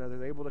one another,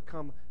 they're able to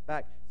come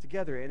back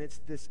together. And it's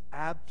this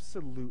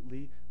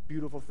absolutely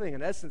beautiful thing.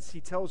 In essence, he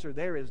tells her,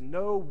 there is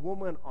no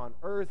woman on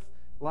earth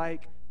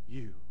like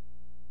you.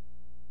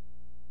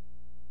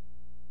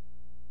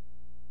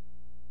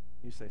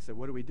 You say, so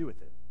what do we do with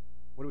it?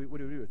 What do we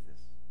do with this?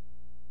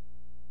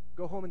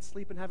 Go home and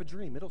sleep and have a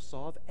dream. It'll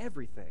solve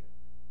everything.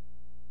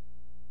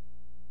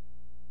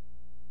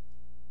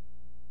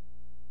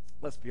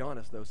 Let's be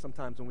honest, though.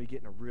 Sometimes when we get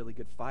in a really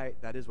good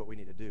fight, that is what we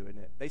need to do, isn't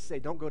it? They say,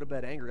 don't go to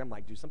bed angry. I'm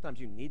like, dude, sometimes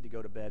you need to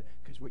go to bed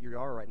because what you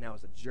are right now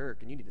is a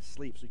jerk, and you need to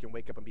sleep so you can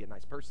wake up and be a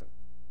nice person.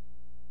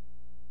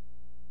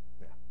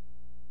 Yeah.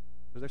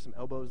 Was there some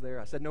elbows there?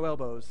 I said no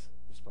elbows.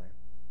 Just playing.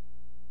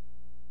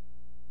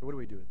 But what do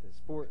we do with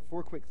this?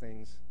 Four quick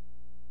things,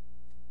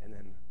 and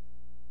then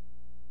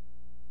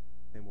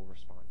we'll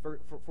respond.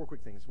 Four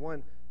quick things.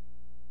 One,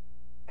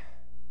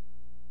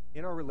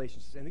 in our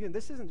relationships, and again,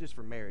 this isn't just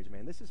for marriage,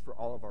 man. This is for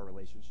all of our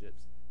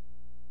relationships.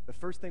 The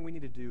first thing we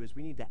need to do is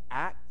we need to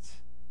act,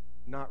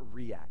 not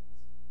react.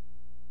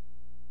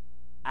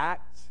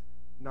 Act,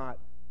 not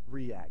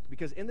react.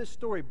 Because in this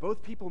story,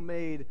 both people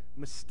made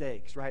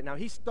mistakes, right? Now,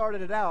 he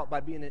started it out by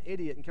being an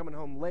idiot and coming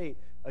home late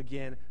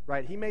again,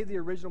 right? He made the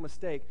original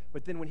mistake,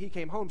 but then when he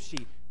came home,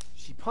 she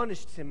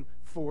punished him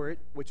for it,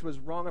 which was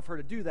wrong of her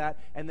to do that,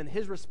 and then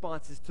his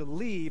response is to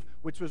leave,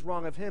 which was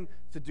wrong of him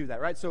to do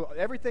that, right? So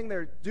everything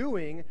they're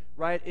doing,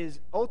 right, is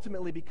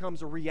ultimately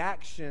becomes a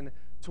reaction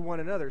to one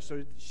another.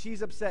 So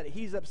she's upset,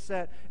 he's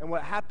upset, and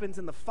what happens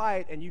in the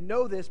fight, and you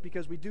know this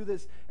because we do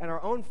this in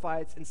our own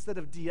fights, instead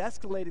of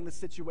de-escalating the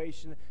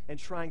situation and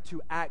trying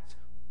to act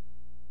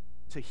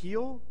to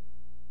heal,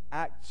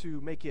 act to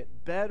make it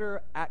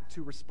better, act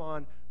to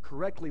respond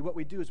correctly, what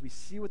we do is we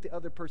see what the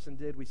other person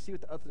did, we see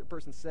what the other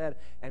person said,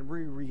 and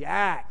we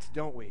react,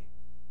 don't we?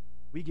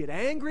 We get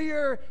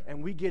angrier,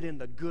 and we get in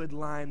the good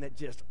line that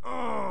just,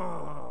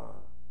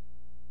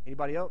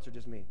 Anybody else or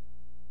just me?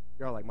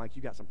 You're all like, Mike,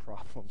 you got some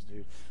problems,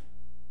 dude.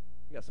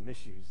 You got some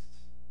issues.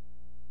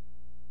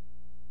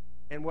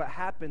 And what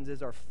happens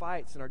is our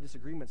fights and our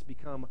disagreements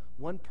become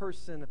one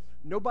person,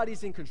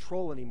 nobody's in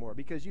control anymore,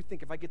 because you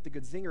think if I get the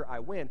good zinger, I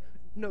win.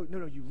 No,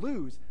 you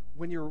lose.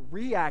 When you're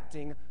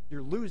reacting,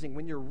 you're losing.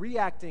 When you're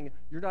reacting,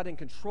 you're not in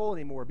control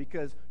anymore,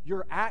 because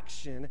your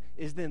action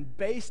is then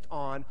based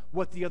on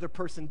what the other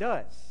person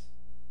does.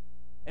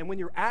 And when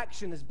your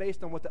action is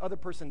based on what the other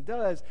person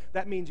does,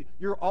 that means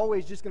you're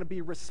always just going to be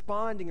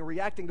responding and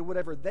reacting to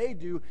whatever they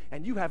do,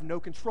 and you have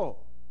no control.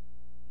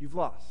 You've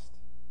lost.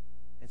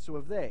 And so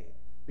have they.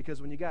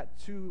 Because when you got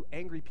two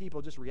angry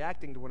people just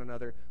reacting to one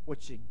another,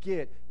 what you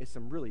get is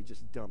some really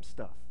just dumb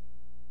stuff.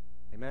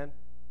 Amen?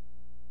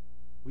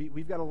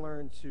 We've got to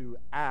learn to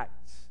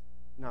act,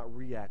 not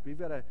react. We've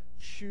got to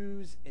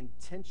choose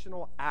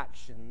intentional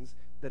actions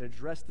that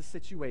address the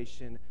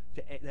situation,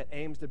 that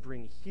aims to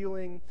bring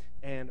healing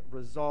and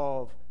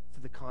resolve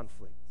to the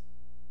conflict.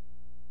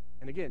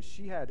 And again,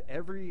 she had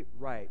every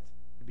right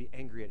to be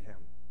angry at him.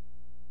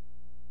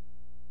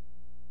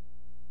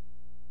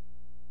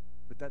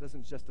 but that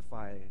doesn't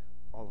justify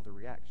all of the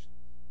reactions.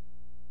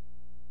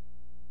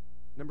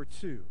 Number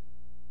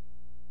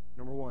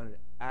one,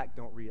 act,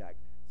 don't react.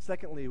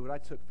 Secondly, what I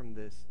took from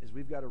this is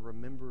we've got to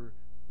remember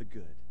the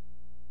good.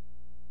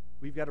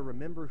 We've got to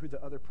remember who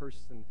the other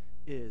person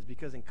is,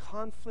 because in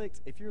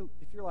conflict, if you're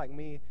like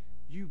me,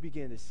 you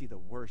begin to see the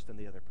worst in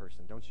the other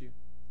person, don't you?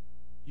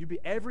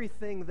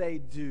 Everything they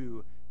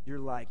do, you're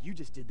like, you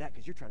just did that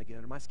because you're trying to get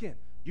under my skin.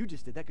 You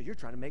just did that because you're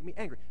trying to make me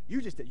angry. You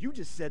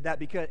just said that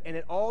because, and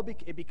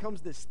it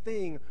becomes this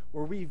thing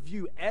where we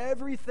view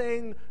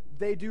everything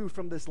they do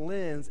from this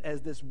lens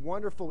as this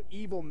wonderful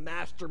evil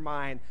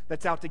mastermind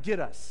that's out to get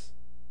us.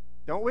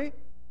 Don't we?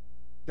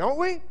 Don't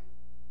we?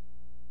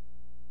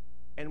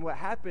 And what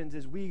happens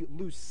is we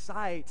lose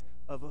sight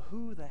of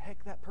who the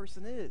heck that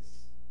person is.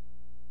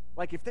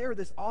 Like, if they're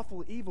this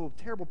awful, evil,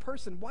 terrible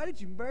person, why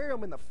did you marry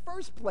them in the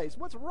first place?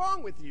 What's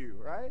wrong with you,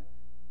 right?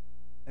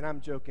 And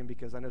I'm joking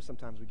because I know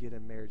sometimes we get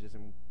in marriages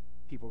and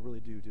people really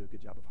do a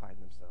good job of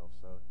hiding themselves,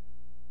 so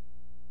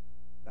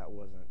that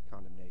wasn't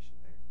condemnation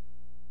there.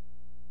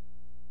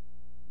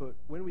 But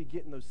when we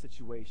get in those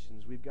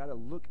situations, we've got to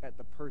look at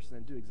the person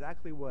and do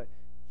exactly what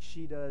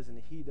she does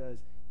and he does,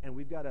 and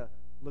we've got to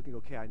look and go,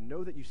 okay, I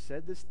know that you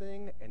said this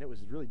thing, and it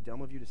was really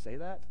dumb of you to say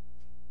that,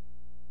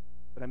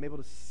 but I'm able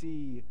to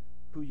see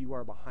who you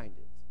are behind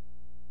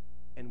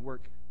it and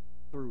work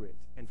through it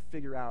and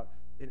figure out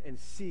and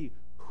see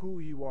who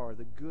you are,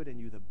 the good in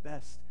you, the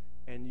best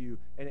in you.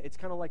 And it's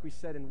kind of like we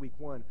said in week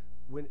 1,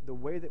 when the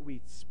way that we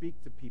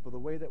speak to people, the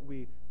way that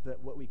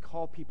what we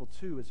call people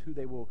to is who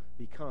they will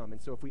become.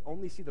 And so if we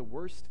only see the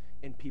worst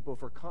in people,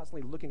 if we're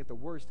constantly looking at the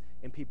worst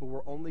in people,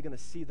 we're only going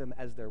to see them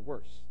as their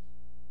worst.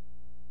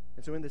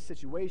 And so in this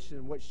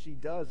situation, what she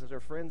does is her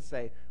friends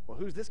say, well,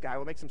 who's this guy?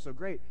 What makes him so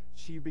great?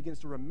 She begins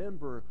to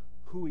remember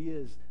who he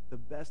is, the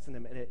best in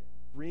him, and it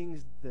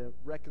brings the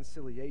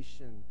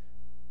reconciliation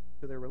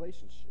to their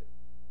relationship.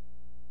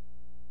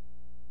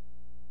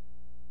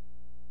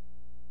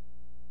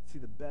 See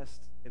the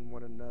best in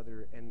one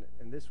another, and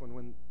this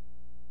one,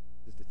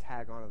 just to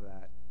tag onto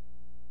that,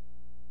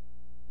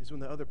 is when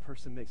the other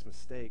person makes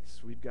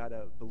mistakes, we've got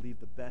to believe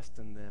the best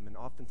in them, and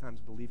oftentimes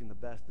believing the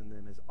best in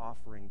them is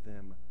offering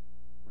them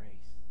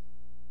grace.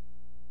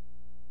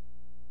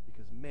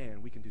 Because,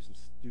 man, we can do some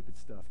stupid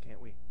stuff,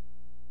 can't we?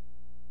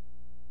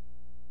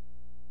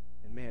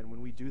 And man,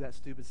 when we do that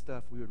stupid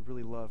stuff, we would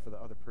really love for the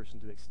other person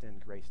to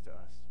extend grace to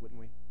us, wouldn't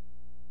we?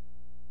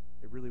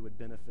 It really would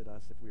benefit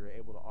us if we were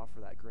able to offer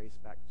that grace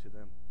back to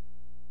them.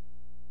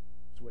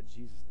 It's what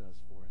Jesus does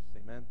for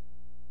us. Amen?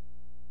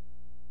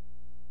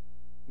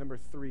 Number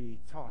 3,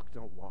 talk,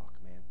 don't walk,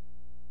 man.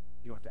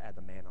 You don't have to add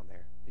the man on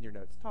there in your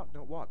notes. Talk,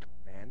 don't walk,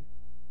 man.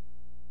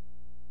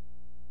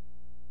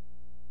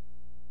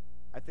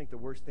 I think the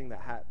worst thing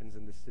that happens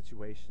in this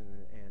situation,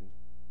 and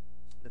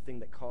the thing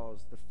that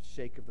caused the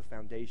shake of the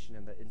foundation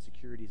and the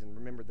insecurities, and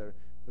remember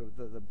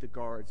the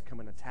guards come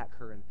and attack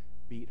her and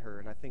beat her,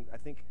 and I think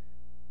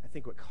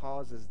what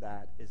causes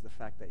that is the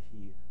fact that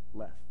he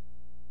left.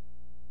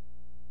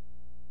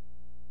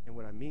 And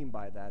what I mean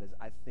by that is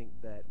I think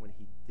that when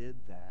he did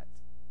that,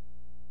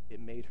 it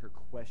made her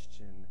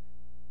question,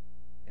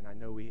 and I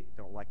know we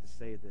don't like to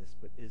say this,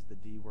 but is the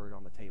D word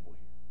on the table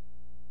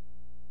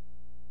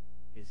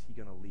here? Is he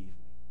going to leave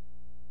me?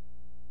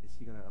 Is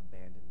he going to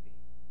abandon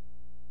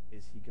me?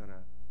 Is he going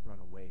to run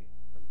away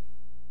from me?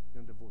 He's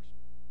going to divorce me.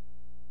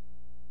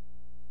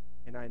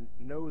 And I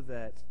know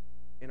that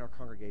in our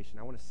congregation,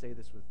 I want to say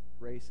this with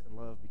grace and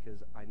love,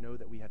 because I know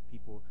that we have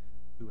people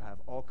who have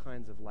all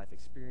kinds of life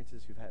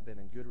experiences, who've been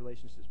in good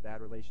relationships, bad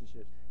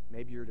relationships.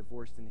 Maybe you're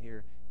divorced in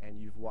here, and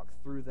you've walked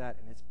through that,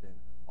 and it's been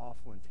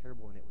awful and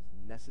terrible, and it was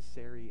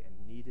necessary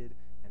and needed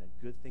and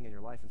a good thing in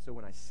your life. And so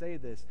when I say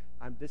this,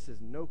 this is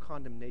no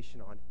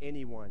condemnation on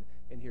anyone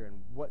in here and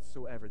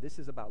whatsoever. This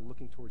is about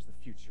looking towards the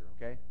future,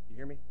 okay? You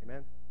hear me?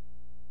 Amen?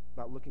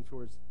 About looking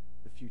towards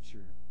the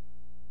future.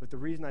 But the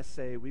reason I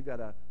say we've got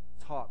to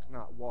talk,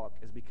 not walk,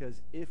 is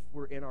because if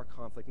we're in our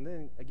conflict, and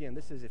then again,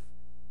 this is if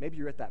maybe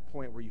you're at that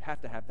point where you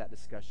have to have that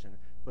discussion,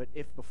 but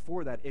if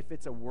before that, if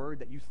it's a word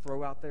that you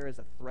throw out there as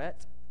a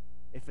threat,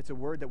 if it's a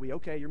word that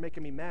okay, you're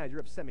making me mad,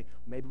 you're upsetting me,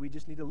 maybe we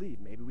just need to leave,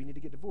 maybe we need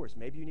to get divorced,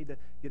 maybe you need to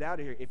get out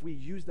of here. If we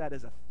use that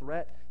as a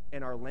threat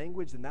in our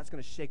language, then that's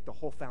going to shake the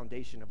whole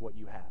foundation of what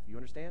you have. You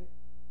understand?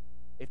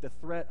 If the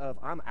threat of,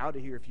 I'm out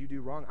of here if you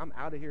do wrong, I'm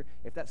out of here,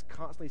 if that's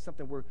constantly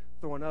something we're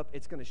throwing up,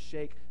 it's going to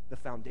shake the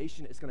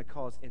foundation. It's going to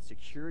cause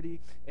insecurity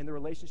in the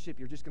relationship.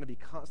 You're just going to be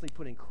constantly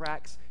putting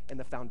cracks in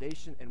the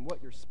foundation. And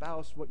what your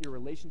spouse, what your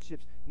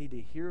relationships need to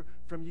hear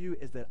from you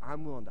is that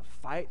I'm willing to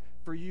fight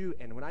for you.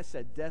 And when I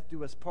said death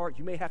do us part,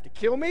 you may have to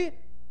kill me,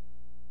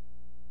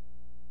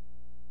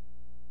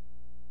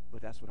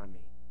 but that's what I mean.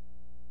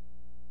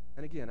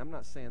 And again, I'm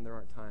not saying there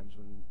aren't times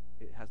when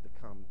it has to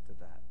come to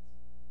that.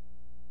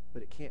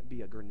 But it can't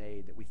be a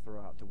grenade that we throw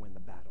out to win the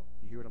battle.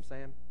 You hear what I'm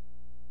saying?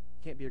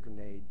 It can't be a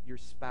grenade. Your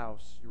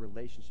spouse, your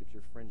relationships,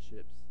 your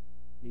friendships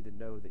need to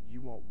know that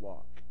you won't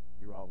walk,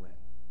 you're all in,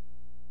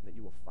 and that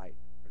you will fight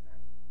for them.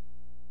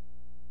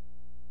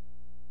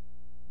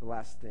 The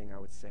last thing I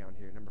would say on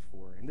here, number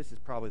 4, and this is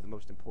probably the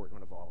most important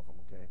one of all of them,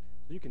 okay?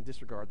 So you can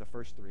disregard the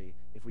first 3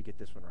 if we get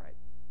this one right.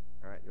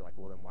 All right? You're like,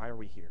 well, then why are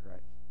we here,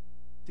 right?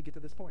 To get to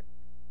this point.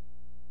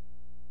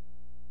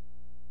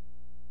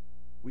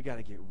 We got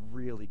to get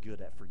really good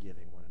at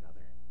forgiving one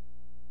another.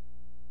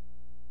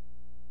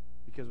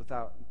 Because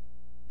without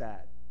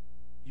that,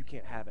 you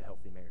can't have a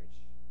healthy marriage.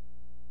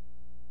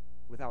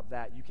 Without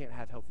that, you can't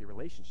have healthy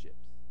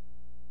relationships.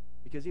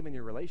 Because even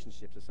your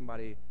relationships, if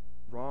somebody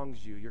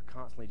wrongs you, you're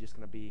constantly just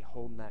going to be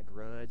holding that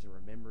grudge and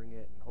remembering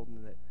it and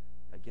holding it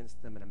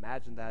against them. And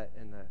imagine that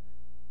in a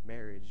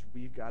marriage.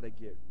 We've got to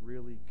get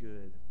really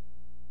good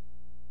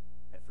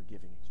at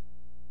forgiving each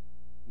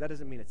other. That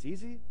doesn't mean it's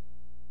easy.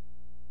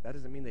 That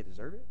doesn't mean they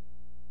deserve it.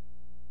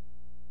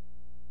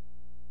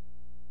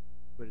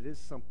 But it is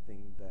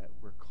something that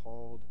we're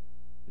called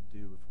to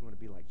do if we want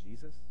to be like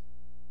Jesus,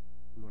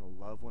 if we want to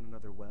love one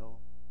another well,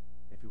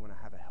 if we want to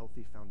have a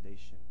healthy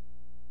foundation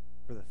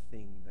for the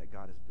thing that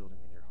God is building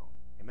in your home.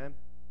 Amen?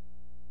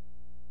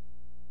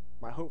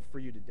 My hope for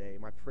you today,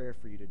 my prayer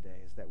for you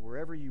today is that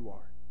wherever you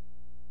are,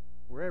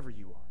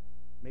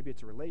 maybe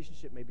it's a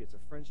relationship, maybe it's a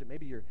friendship,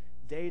 maybe you're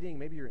dating,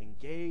 maybe you're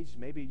engaged,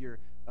 maybe you're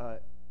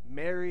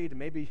married,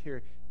 maybe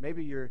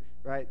you're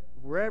right,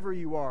 wherever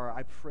you are,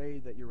 I pray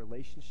that your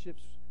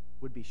relationships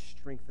would be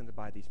strengthened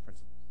by these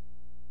principles,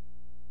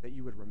 that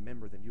you would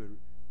remember them. You would,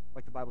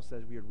 like the Bible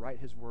says, we would write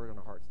his word on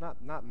our hearts.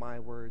 Not my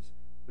words,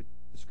 but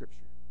the scripture.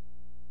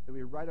 That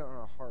we would write it on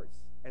our hearts,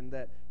 and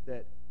that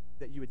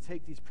you would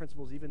take these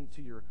principles even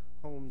to your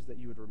homes, that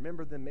you would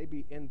remember them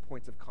maybe in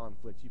points of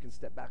conflict. You can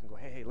step back and go,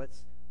 hey,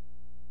 let's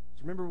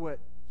remember what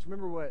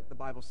the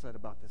Bible said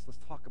about this. Let's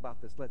talk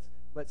about this.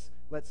 Let's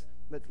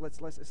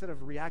instead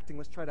of reacting,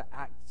 let's try to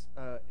act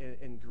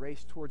in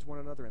grace towards one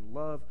another and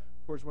love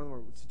towards one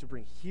another, to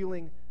bring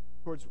healing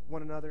towards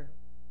one another.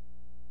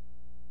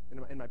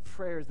 And my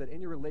prayer is that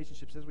in your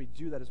relationships, as we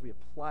do that, as we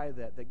apply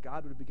that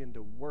God would begin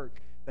to work,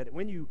 that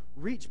when you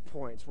reach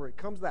points where it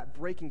comes to that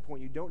breaking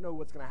point, you don't know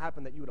what's going to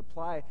happen, that you would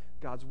apply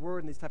God's word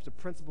and these types of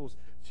principles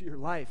to your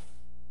life,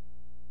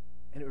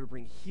 and it would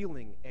bring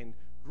healing and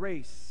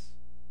grace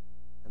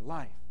and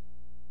life.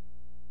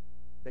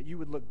 That you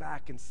would look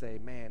back and say,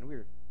 man,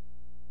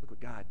 look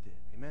what God did.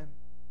 Amen?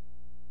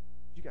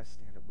 You guys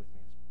stand up with me.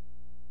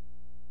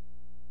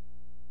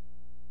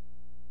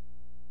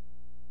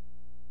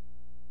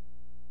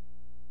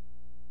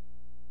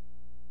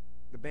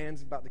 The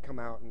band's about to come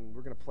out, and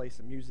we're going to play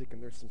some music,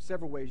 and there's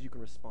several ways you can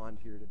respond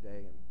here today.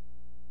 And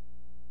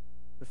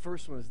the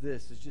first one is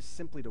just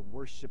simply to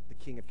worship the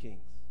King of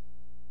Kings.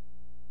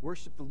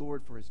 Worship the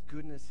Lord for his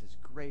goodness, his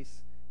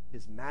grace,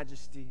 his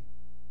majesty.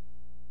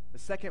 The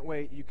second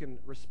way you can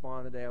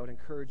respond today, I would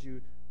encourage you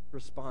to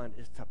respond,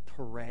 is to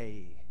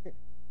pray.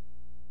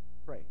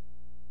 Pray.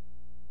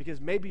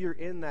 Because maybe you're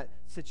in that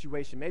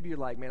situation. Maybe you're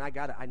like, man,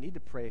 I need to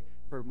pray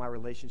for my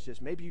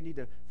relationships. Maybe you need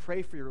to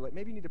pray for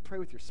maybe you need to pray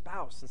with your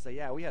spouse and say,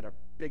 yeah, we had a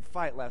big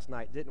fight last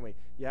night, didn't we?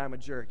 Yeah, I'm a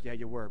jerk. Yeah,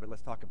 you were, but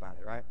let's talk about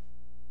it, right?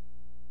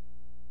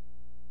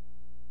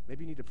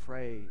 Maybe you need to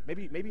pray.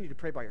 Maybe you need to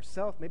pray by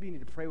yourself. Maybe you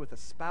need to pray with a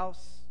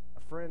spouse,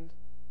 a friend.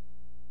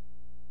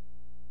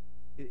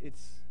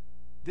 It's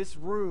this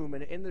room,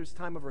 and in this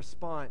time of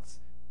response,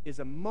 is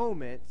a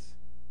moment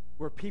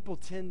where people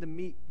tend to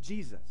meet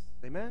Jesus.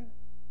 Amen?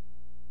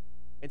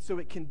 And so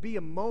it can be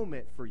a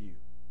moment for you.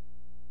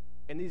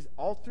 And these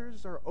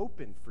altars are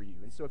open for you.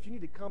 And so if you need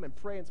to come and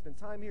pray and spend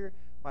time here,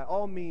 by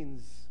all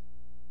means,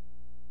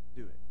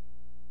 do it.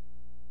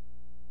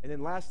 And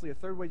then lastly, a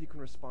third way you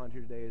can respond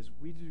here today is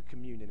we do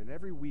communion. And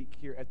every week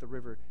here at the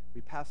River,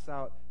 we pass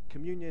out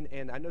communion.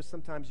 And I know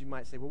sometimes you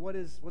might say, well,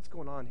 what's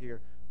going on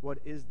here? What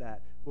is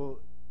that? Well,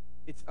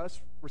 it's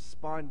us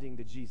responding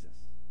to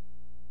Jesus.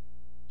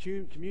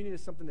 Communion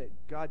is something that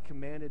God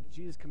commanded.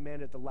 Jesus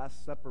commanded at the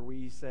Last Supper, where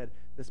he said,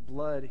 this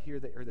wine that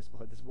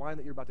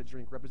you're about to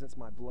drink represents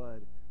my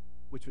blood,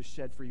 which was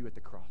shed for you at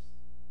the cross.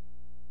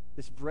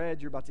 This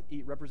bread you're about to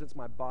eat represents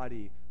my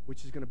body,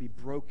 which is going to be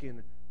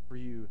broken for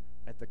you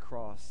at the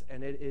cross.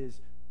 And it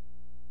is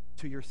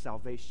to your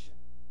salvation.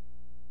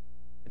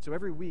 And so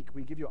every week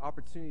we give you an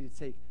opportunity to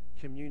take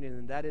communion,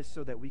 and that is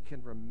so that we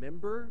can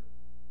remember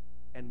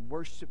and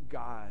worship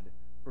God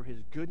for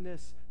his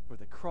goodness, for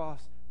the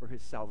cross, for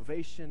his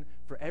salvation,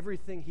 for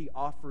everything he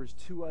offers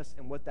to us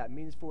and what that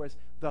means for us,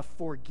 the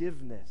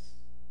forgiveness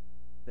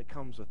that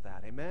comes with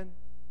that. Amen?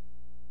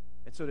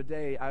 And so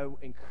today, I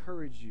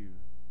encourage you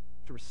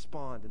to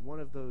respond in one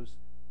of those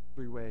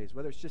three ways,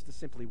 whether it's just to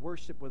simply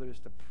worship, whether it's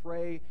to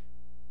pray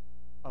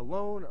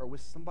alone or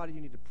with somebody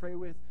you need to pray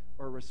with,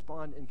 or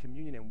respond in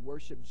communion and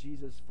worship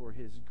Jesus for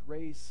his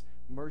grace,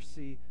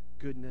 mercy,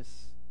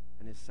 goodness,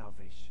 and his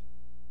salvation.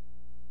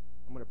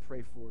 I'm going to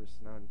pray for us,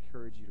 and I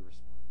encourage you to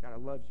respond. God, I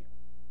love you.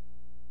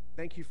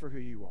 Thank you for who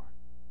you are.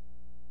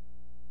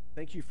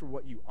 Thank you for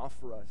what you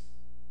offer us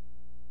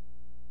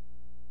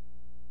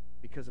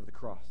because of the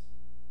cross,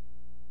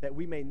 that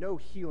we may know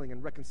healing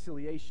and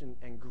reconciliation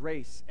and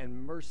grace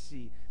and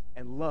mercy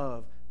and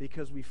love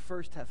because we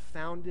first have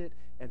found it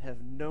and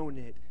have known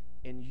it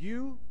in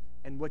you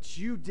and what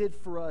you did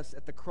for us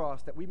at the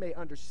cross, that we may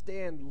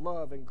understand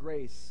love and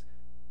grace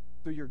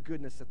through your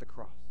goodness at the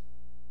cross,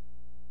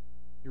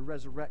 your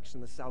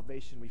resurrection, the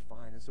salvation we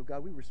find. And so,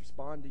 God, we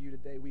respond to you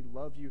today. We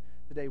love you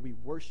today. We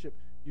worship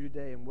you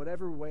today in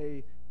whatever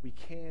way we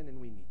can and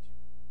we need to.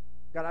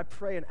 God, I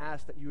pray and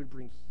ask that you would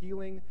bring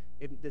healing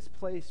in this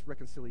place,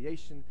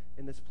 reconciliation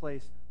in this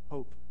place,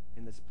 hope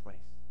in this place.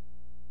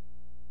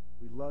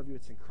 We love you.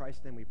 It's in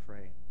Christ's name we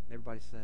pray. And everybody said,